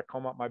me, I got to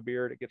comb out my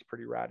beard. It gets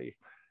pretty ratty.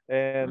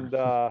 And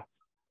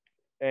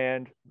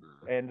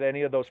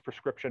any of those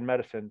prescription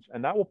medicines,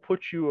 and that will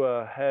put you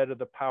ahead of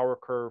the power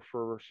curve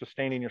for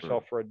sustaining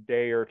yourself for a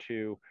day or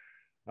two.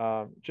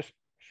 Just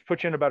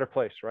put you in a better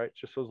place, right?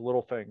 Just those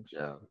little things.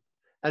 Yeah.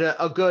 And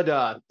a good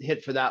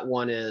hit for that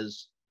one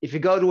is, if you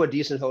go to a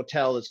decent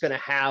hotel, it's going to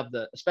have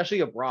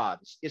especially abroad,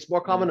 it's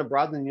more common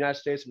abroad than the United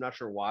States. I'm not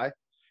sure why.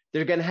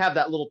 They're going to have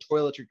that little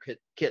toiletry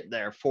kit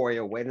there for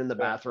you, waiting in the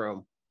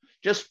bathroom.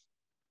 Just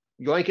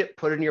yoink it,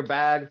 put it in your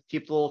bag,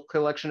 keep the little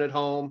collection at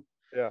home.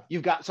 Yeah.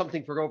 You've got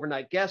something for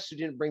overnight guests who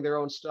didn't bring their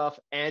own stuff,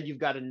 and you've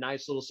got a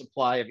nice little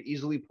supply of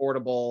easily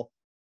portable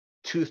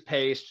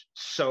toothpaste,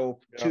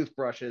 soap,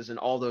 toothbrushes, and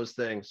all those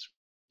things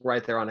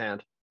right there on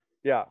hand.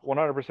 Yeah,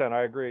 100%.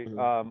 I agree.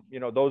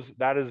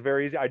 That is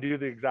very easy. I do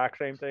the exact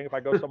same thing. If I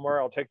go somewhere,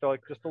 I'll take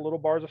just the little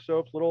bars of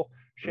soaps, little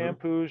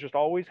shampoos, just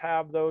always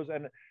have those.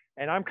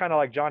 And I'm kind of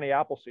like Johnny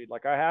Appleseed.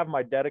 Like, I have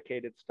my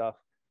dedicated stuff,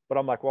 but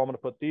I'm like, well, I'm going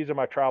to put these in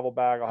my travel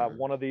bag. I'll have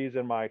one of these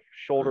in my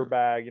shoulder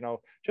bag,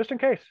 just in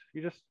case.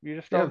 You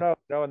just don't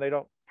know, and they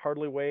don't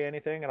hardly weigh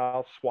anything, and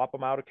I'll swap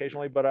them out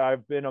occasionally. But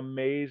I've been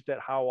amazed at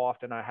how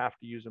often I have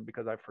to use them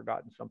because I've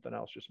forgotten something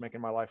else, just making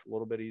my life a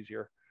little bit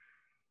easier.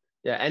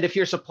 Yeah, and if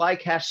your supply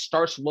cache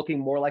starts looking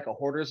more like a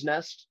hoarder's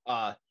nest,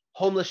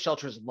 homeless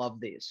shelters love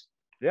these.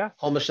 Yeah.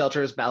 Homeless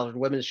shelters, battered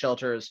women's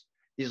shelters,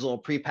 these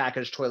little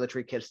prepackaged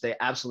toiletry kits, they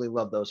absolutely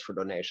love those for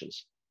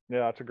donations. Yeah,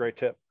 that's a great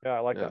tip. Yeah, I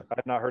like that. I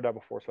had not heard that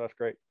before, so that's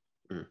great.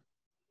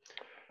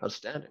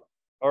 Outstanding.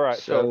 All right.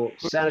 So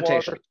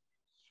sanitation.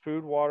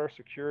 Food, water,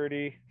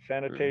 security,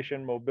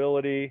 sanitation,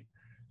 mobility,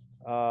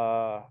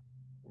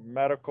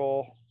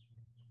 medical.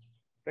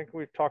 I think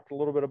we've talked a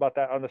little bit about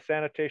that. On the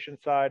sanitation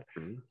side,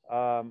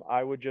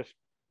 I would just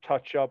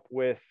touch up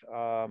with,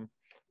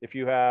 if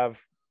you have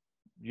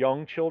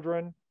young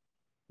children,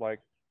 like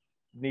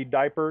need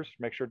diapers,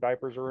 make sure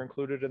diapers are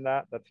included in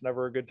that. That's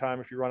never a good time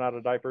if you run out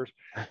of diapers.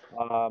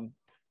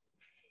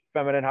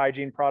 Feminine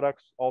hygiene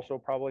products also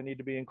probably need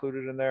to be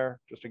included in there.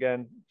 Just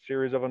again,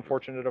 series of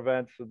unfortunate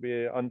events would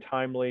be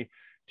untimely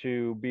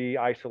to be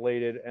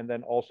isolated and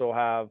then also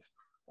have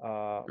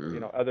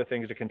other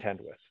things to contend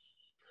with.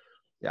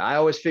 Yeah, I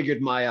always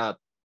figured my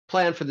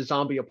plan for the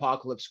zombie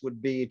apocalypse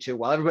would be to,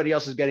 while everybody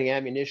else is getting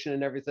ammunition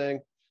and everything,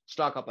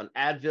 stock up on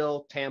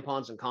Advil,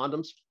 tampons, and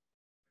condoms.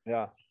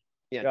 Yeah.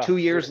 Yeah. 2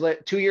 years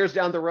 2 years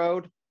down the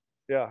road.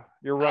 Yeah,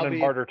 you're running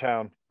Barter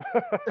Town.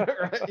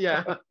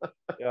 Yeah.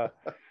 Yeah.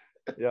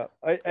 Yeah.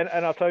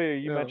 And I'll tell you,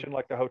 you mentioned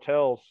like the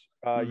hotels.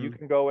 You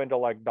can go into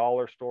like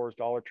dollar stores,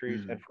 Dollar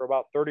Trees, and for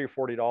about $30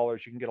 or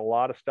 $40, you can get a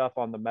lot of stuff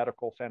on the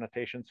medical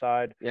sanitation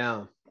side.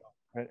 Yeah.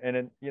 And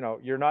then,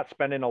 you're not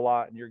spending a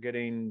lot, and you're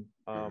getting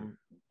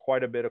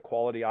quite a bit of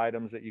quality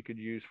items that you could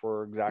use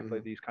for exactly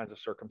these kinds of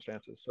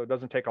circumstances. So it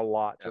doesn't take a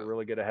lot to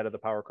really get ahead of the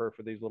power curve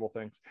for these little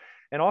things.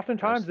 And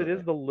oftentimes it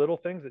is the little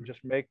things that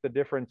just make the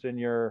difference in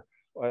your,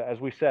 as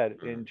we said,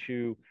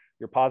 into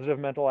your positive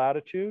mental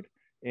attitude,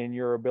 in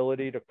your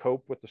ability to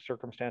cope with the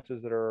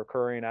circumstances that are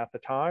occurring at the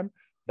time,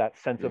 that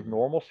sense of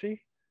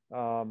normalcy.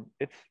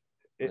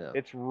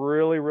 It's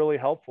really, really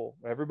helpful.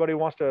 Everybody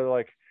wants to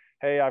like,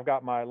 hey, I've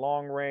got my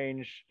long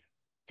range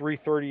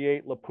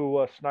 338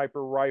 Lapua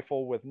sniper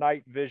rifle with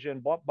night vision,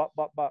 blah, blah,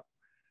 blah, blah.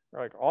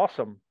 They're like,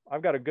 awesome.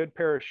 I've got a good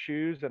pair of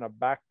shoes and a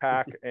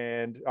backpack,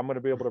 and I'm going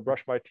to be able to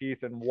brush my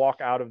teeth and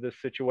walk out of this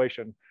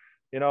situation.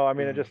 I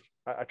mean,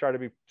 I try to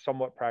be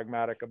somewhat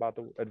pragmatic about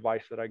the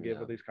advice that I give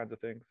with these kinds of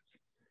things.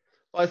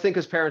 Well, I think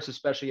as parents,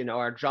 especially,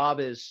 our job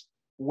is,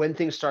 when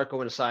things start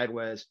going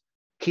sideways,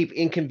 keep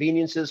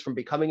inconveniences from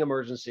becoming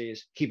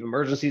emergencies, keep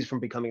emergencies from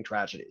becoming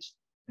tragedies.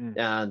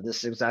 And this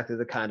is exactly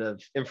the kind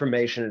of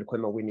information and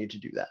equipment we need to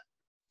do that.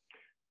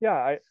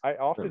 Yeah, I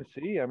often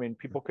see, I mean,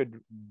 people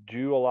could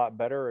do a lot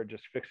better at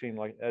just fixing,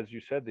 like, as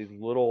you said, these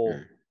little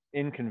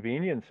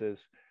inconveniences,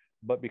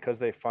 but because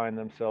they find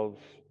themselves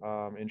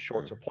in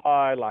short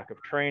supply, lack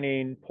of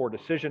training, poor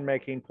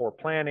decision-making, poor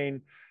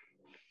planning,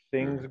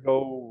 things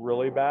go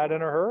really bad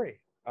in a hurry.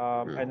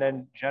 And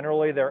then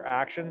generally their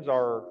actions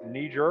are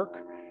knee-jerk,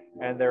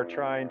 and they're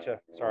trying to,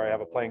 sorry, I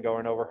have a plane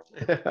going over.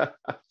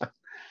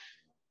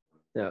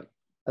 Yeah,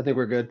 I think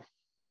we're good.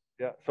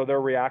 Yeah, so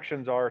their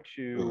reactions are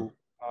to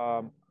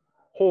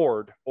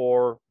hoard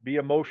or be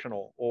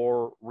emotional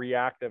or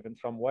reactive in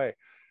some way.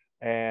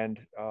 And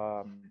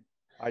I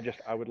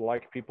would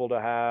like people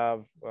to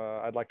have,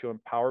 I'd like to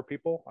empower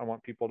people. I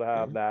want people to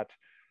have that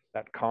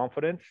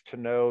confidence to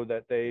know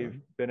that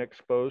they've been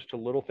exposed to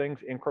little things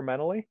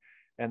incrementally,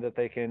 and that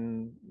they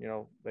can,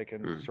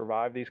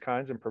 survive these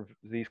kinds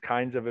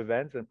of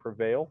events and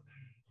prevail.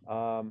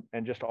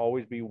 And just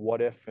always be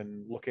what if,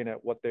 and looking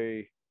at what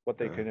they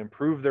can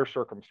improve their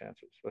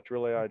circumstances. That's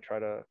really, I try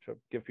to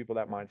give people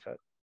that mindset.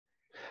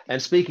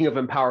 And speaking of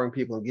empowering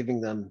people and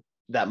giving them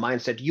that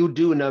mindset, you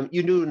do a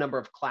number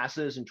of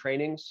classes and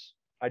trainings.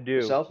 I do.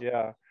 Yourself?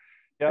 Yeah.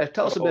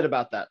 Tell us a bit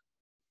about that.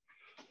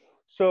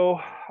 So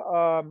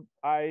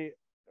I've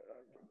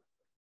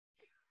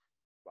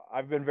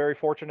been very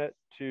fortunate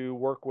to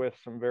work with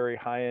some very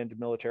high-end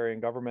military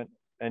and government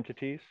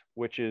entities,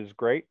 which is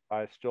great.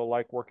 I still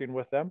like working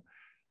with them.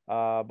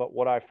 But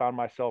what I found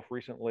myself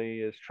recently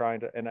is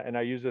trying to, and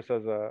I use this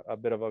as a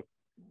bit of a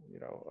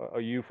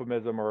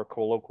euphemism or a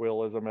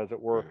colloquialism, as it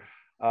were,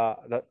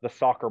 the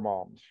soccer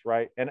moms,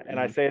 right? And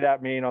I say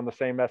that mean on the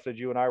same message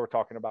you and I were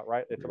talking about,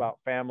 right? It's about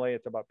family.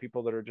 It's about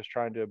people that are just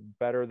trying to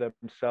better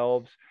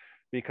themselves.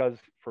 Because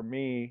for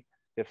me,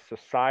 if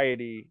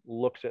society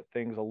looks at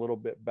things a little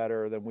bit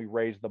better, then we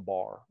raise the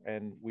bar,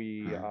 and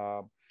we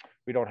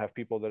don't have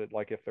people that,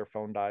 like, if their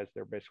phone dies,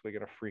 they're basically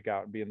going to freak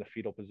out and be in the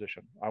fetal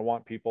position. I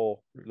want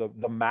people,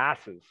 the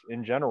masses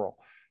in general,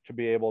 to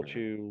be able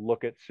to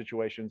look at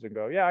situations and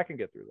go, yeah, I can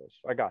get through this.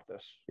 I got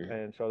this.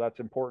 And so that's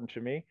important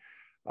to me.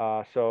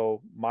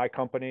 So my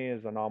company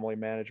is Anomaly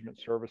Management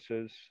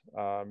Services.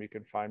 You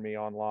can find me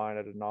online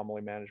at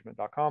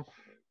anomalymanagement.com.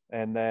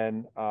 And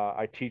then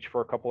I teach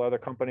for a couple other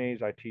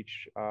companies. I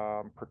teach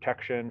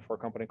protection for a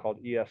company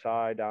called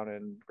ESI down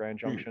in Grand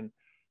Junction.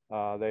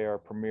 They are a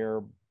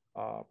premier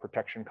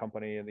protection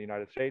company in the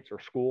United States,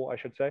 or school, I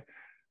should say.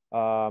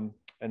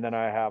 And then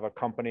I have a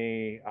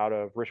company out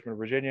of Richmond,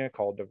 Virginia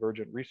called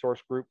Divergent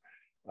Resource Group.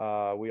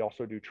 We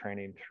also do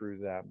training through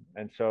them.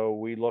 And so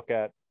we look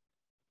at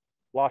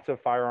lots of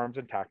firearms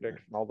and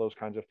tactics and all those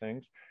kinds of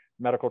things,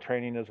 medical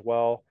training as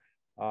well.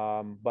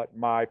 But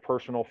my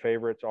personal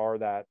favorites are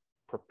that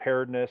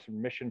preparedness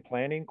and mission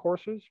planning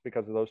courses,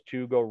 because those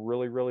two go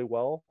really, really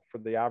well for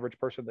the average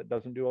person that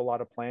doesn't do a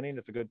lot of planning.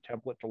 It's a good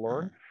template to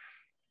learn.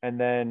 And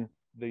then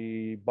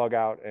the bug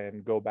out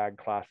and go bag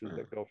classes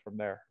that go from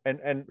there.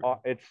 And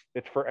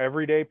it's for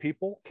everyday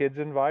people, kids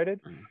invited.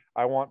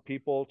 I want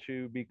people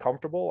to be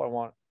comfortable. I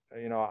want,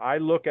 I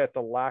look at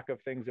the lack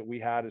of things that we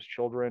had as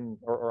children,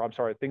 or I'm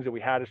sorry, things that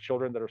we had as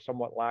children that are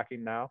somewhat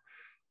lacking now.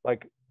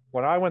 Like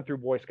when I went through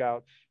Boy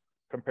Scouts,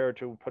 compared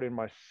to putting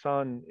my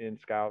son in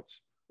Scouts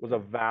was a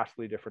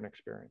vastly different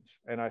experience.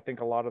 And I think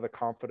a lot of the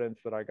confidence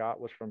that I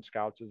got was from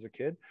Scouts as a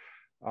kid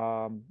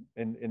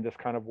in this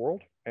kind of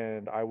world.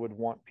 And I would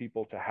want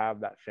people to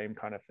have that same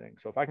kind of thing.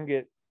 So if I can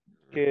get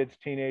kids,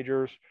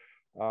 teenagers,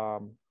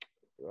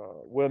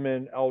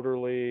 women,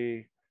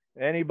 elderly,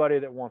 anybody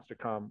that wants to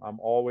come, I'm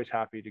always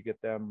happy to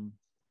get them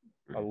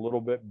a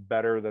little bit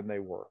better than they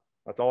were.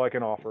 That's all I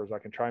can offer, is I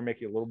can try and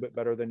make you a little bit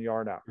better than you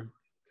are now.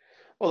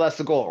 Well, that's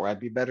the goal, right?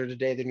 Be better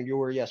today than you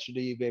were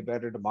yesterday. You be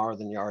better tomorrow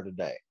than you are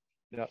today.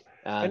 Yeah.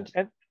 And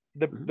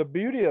the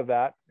beauty of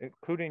that,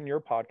 including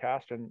your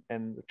podcast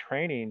and the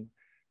training,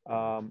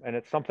 and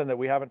it's something that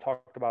we haven't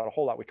talked about a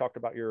whole lot. We talked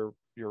about your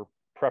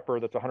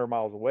prepper that's 100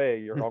 miles away,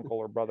 your uncle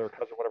or brother or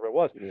cousin, whatever it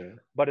was. Yeah.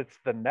 But it's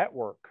the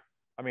network.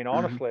 I mean,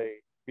 honestly,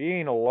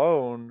 being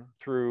alone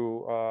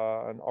through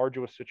an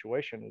arduous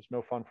situation is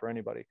no fun for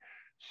anybody.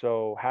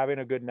 So having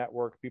a good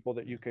network, people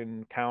that you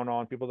can count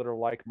on, people that are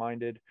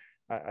like-minded,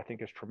 I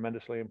think is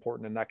tremendously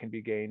important, and that can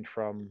be gained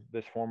from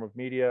this form of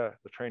media,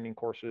 the training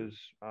courses,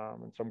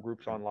 and some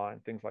groups online,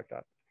 things like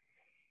that.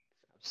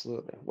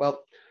 Absolutely.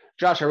 Well,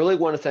 Josh, I really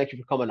want to thank you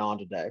for coming on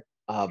today.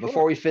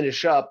 Before we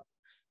finish up,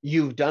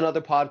 you've done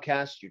other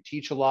podcasts, you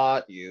teach a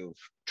lot, you've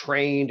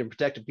trained and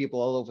protected people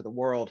all over the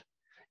world.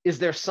 Is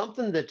there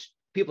something that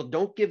people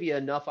don't give you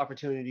enough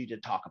opportunity to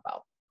talk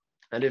about?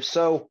 And if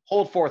so,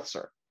 hold forth,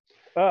 sir.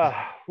 I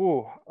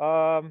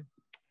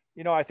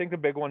think the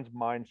big one's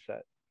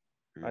mindset.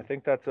 I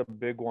think that's a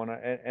big one.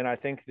 And I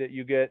think that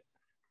you get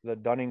the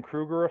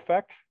Dunning-Kruger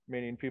effect,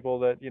 meaning people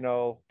that,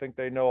 think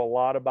they know a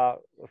lot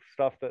about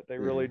stuff that they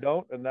really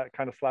don't. And that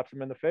kind of slaps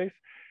them in the face.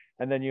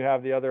 And then you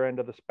have the other end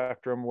of the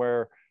spectrum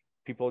where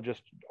people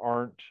just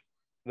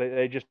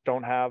they just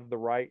don't have the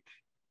right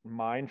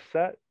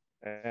mindset.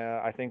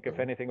 I think if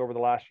anything, over the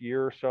last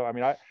year or so,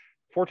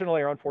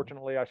 fortunately or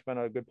unfortunately, I spent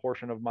a good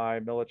portion of my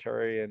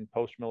military and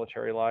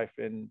post-military life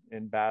in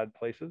bad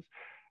places.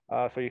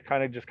 So you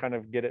kind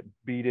of get it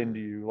beat into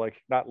you, like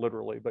not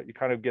literally, but you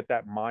kind of get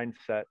that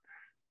mindset.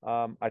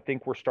 I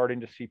think we're starting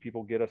to see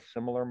people get a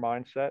similar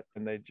mindset,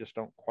 and they just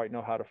don't quite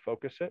know how to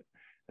focus it.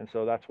 And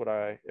so that's what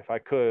if I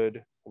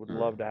would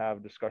love to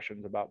have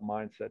discussions about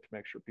mindset to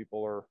make sure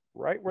people are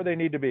right where they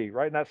need to be,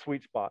 right in that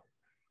sweet spot.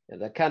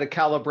 And that kind of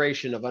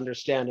calibration of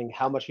understanding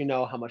how much you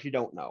know, how much you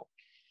don't know.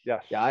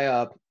 Yes.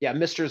 Yeah,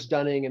 Mr.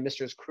 Dunning and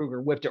Mr.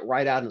 Kruger whipped it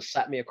right out and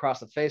slapped me across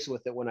the face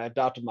with it when I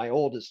adopted my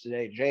oldest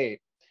today, Jade.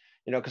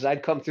 Because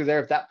I'd come through there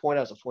at that point.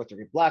 I was a 4th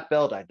degree black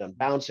belt. I'd done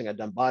bouncing. I'd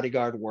done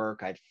bodyguard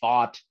work. I'd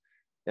fought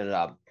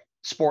and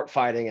sport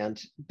fighting and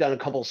done a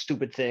couple of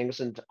stupid things.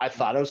 And I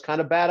thought I was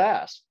kind of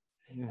badass.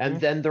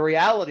 And then the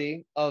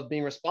reality of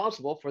being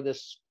responsible for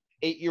this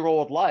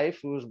 8-year-old life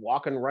who was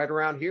walking right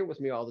around here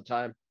with me all the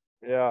time.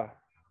 Yeah.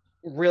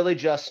 Really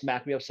just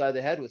smacked me upside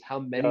the head with how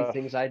many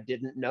things I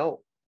didn't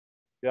know.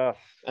 Yes.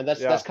 And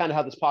that's kind of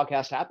how this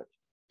podcast happened.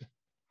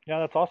 Yeah,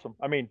 that's awesome.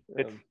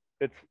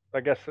 It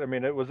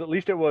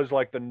was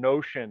like the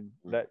notion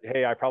that,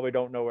 hey, I probably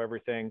don't know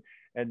everything,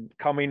 and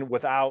coming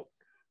without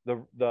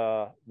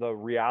the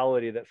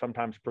reality that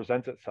sometimes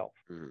presents itself.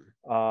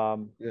 I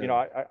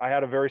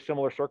had a very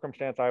similar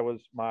circumstance.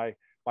 My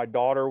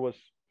daughter was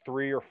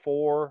 3 or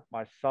 4.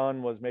 My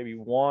son was maybe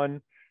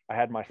 1. I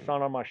had my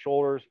son on my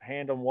shoulders,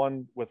 hand on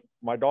one with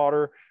my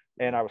daughter,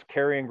 and I was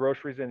carrying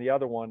groceries in the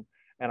other one.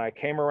 And I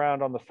came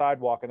around on the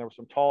sidewalk, and there were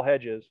some tall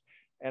hedges,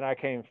 and I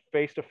came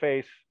face to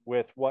face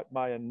with what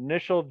my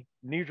initial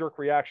knee-jerk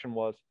reaction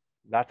was.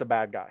 That's a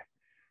bad guy.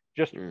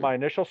 Just my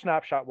initial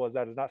snapshot was,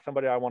 that is not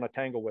somebody I want to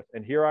tangle with.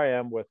 And here I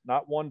am with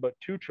not 1, but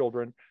 2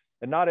 children,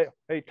 and not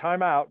hey,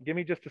 time out. Give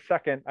me just a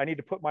second. I need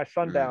to put my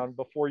son down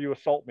before you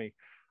assault me.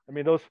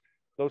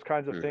 Those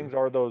kinds of things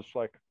are those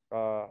like,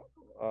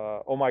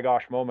 oh my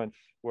gosh moments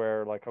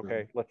where like,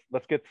 okay,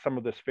 let's get some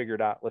of this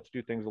figured out. Let's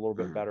do things a little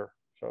bit better.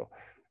 So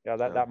yeah,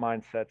 that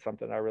mindset's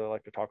something I really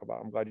like to talk about.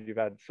 I'm glad you've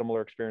had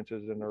similar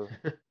experiences and are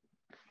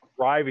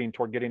driving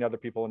toward getting other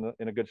people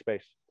in a good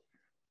space.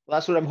 Well,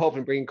 that's what I'm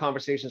hoping, bringing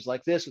conversations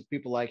like this with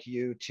people like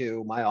you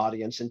to my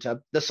audience and to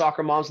the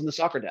soccer moms and the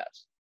soccer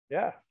dads.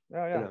 Yeah.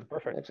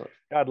 Perfect. Excellent.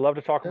 Yeah, I'd love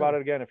to talk about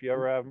it again. If you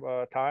ever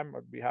have time,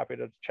 I'd be happy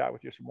to chat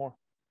with you some more.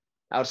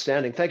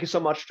 Outstanding. Thank you so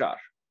much, Josh.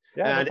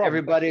 Yeah, and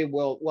everybody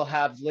will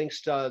have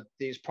links to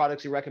these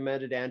products he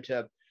recommended and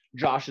to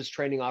Josh's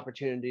training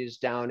opportunities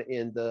down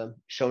in the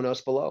show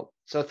notes below.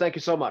 So thank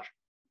you so much.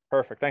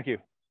 Perfect. Thank you.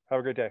 Have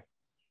a great day.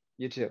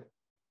 You too.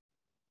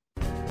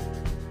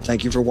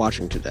 Thank you for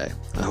watching today.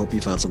 I hope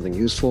you found something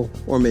useful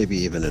or maybe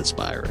even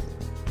inspiring.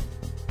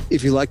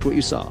 If you liked what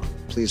you saw,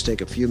 please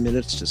take a few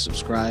minutes to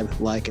subscribe,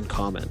 like, and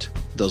comment.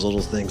 Those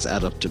little things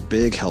add up to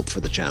big help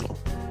for the channel.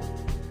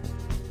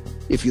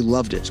 If you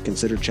loved it,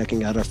 consider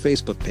checking out our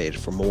Facebook page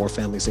for more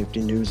family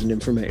safety news and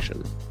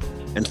information.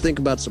 And think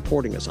about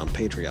supporting us on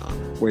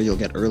Patreon, where you'll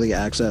get early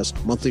access,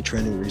 monthly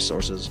training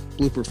resources,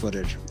 blooper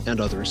footage, and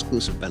other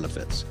exclusive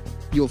benefits.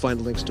 You'll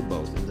find links to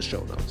both in the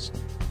show notes.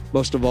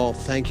 Most of all,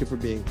 thank you for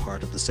being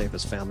part of the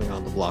safest family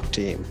on the block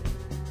team.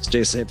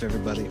 Stay safe,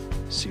 everybody.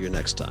 See you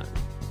next time.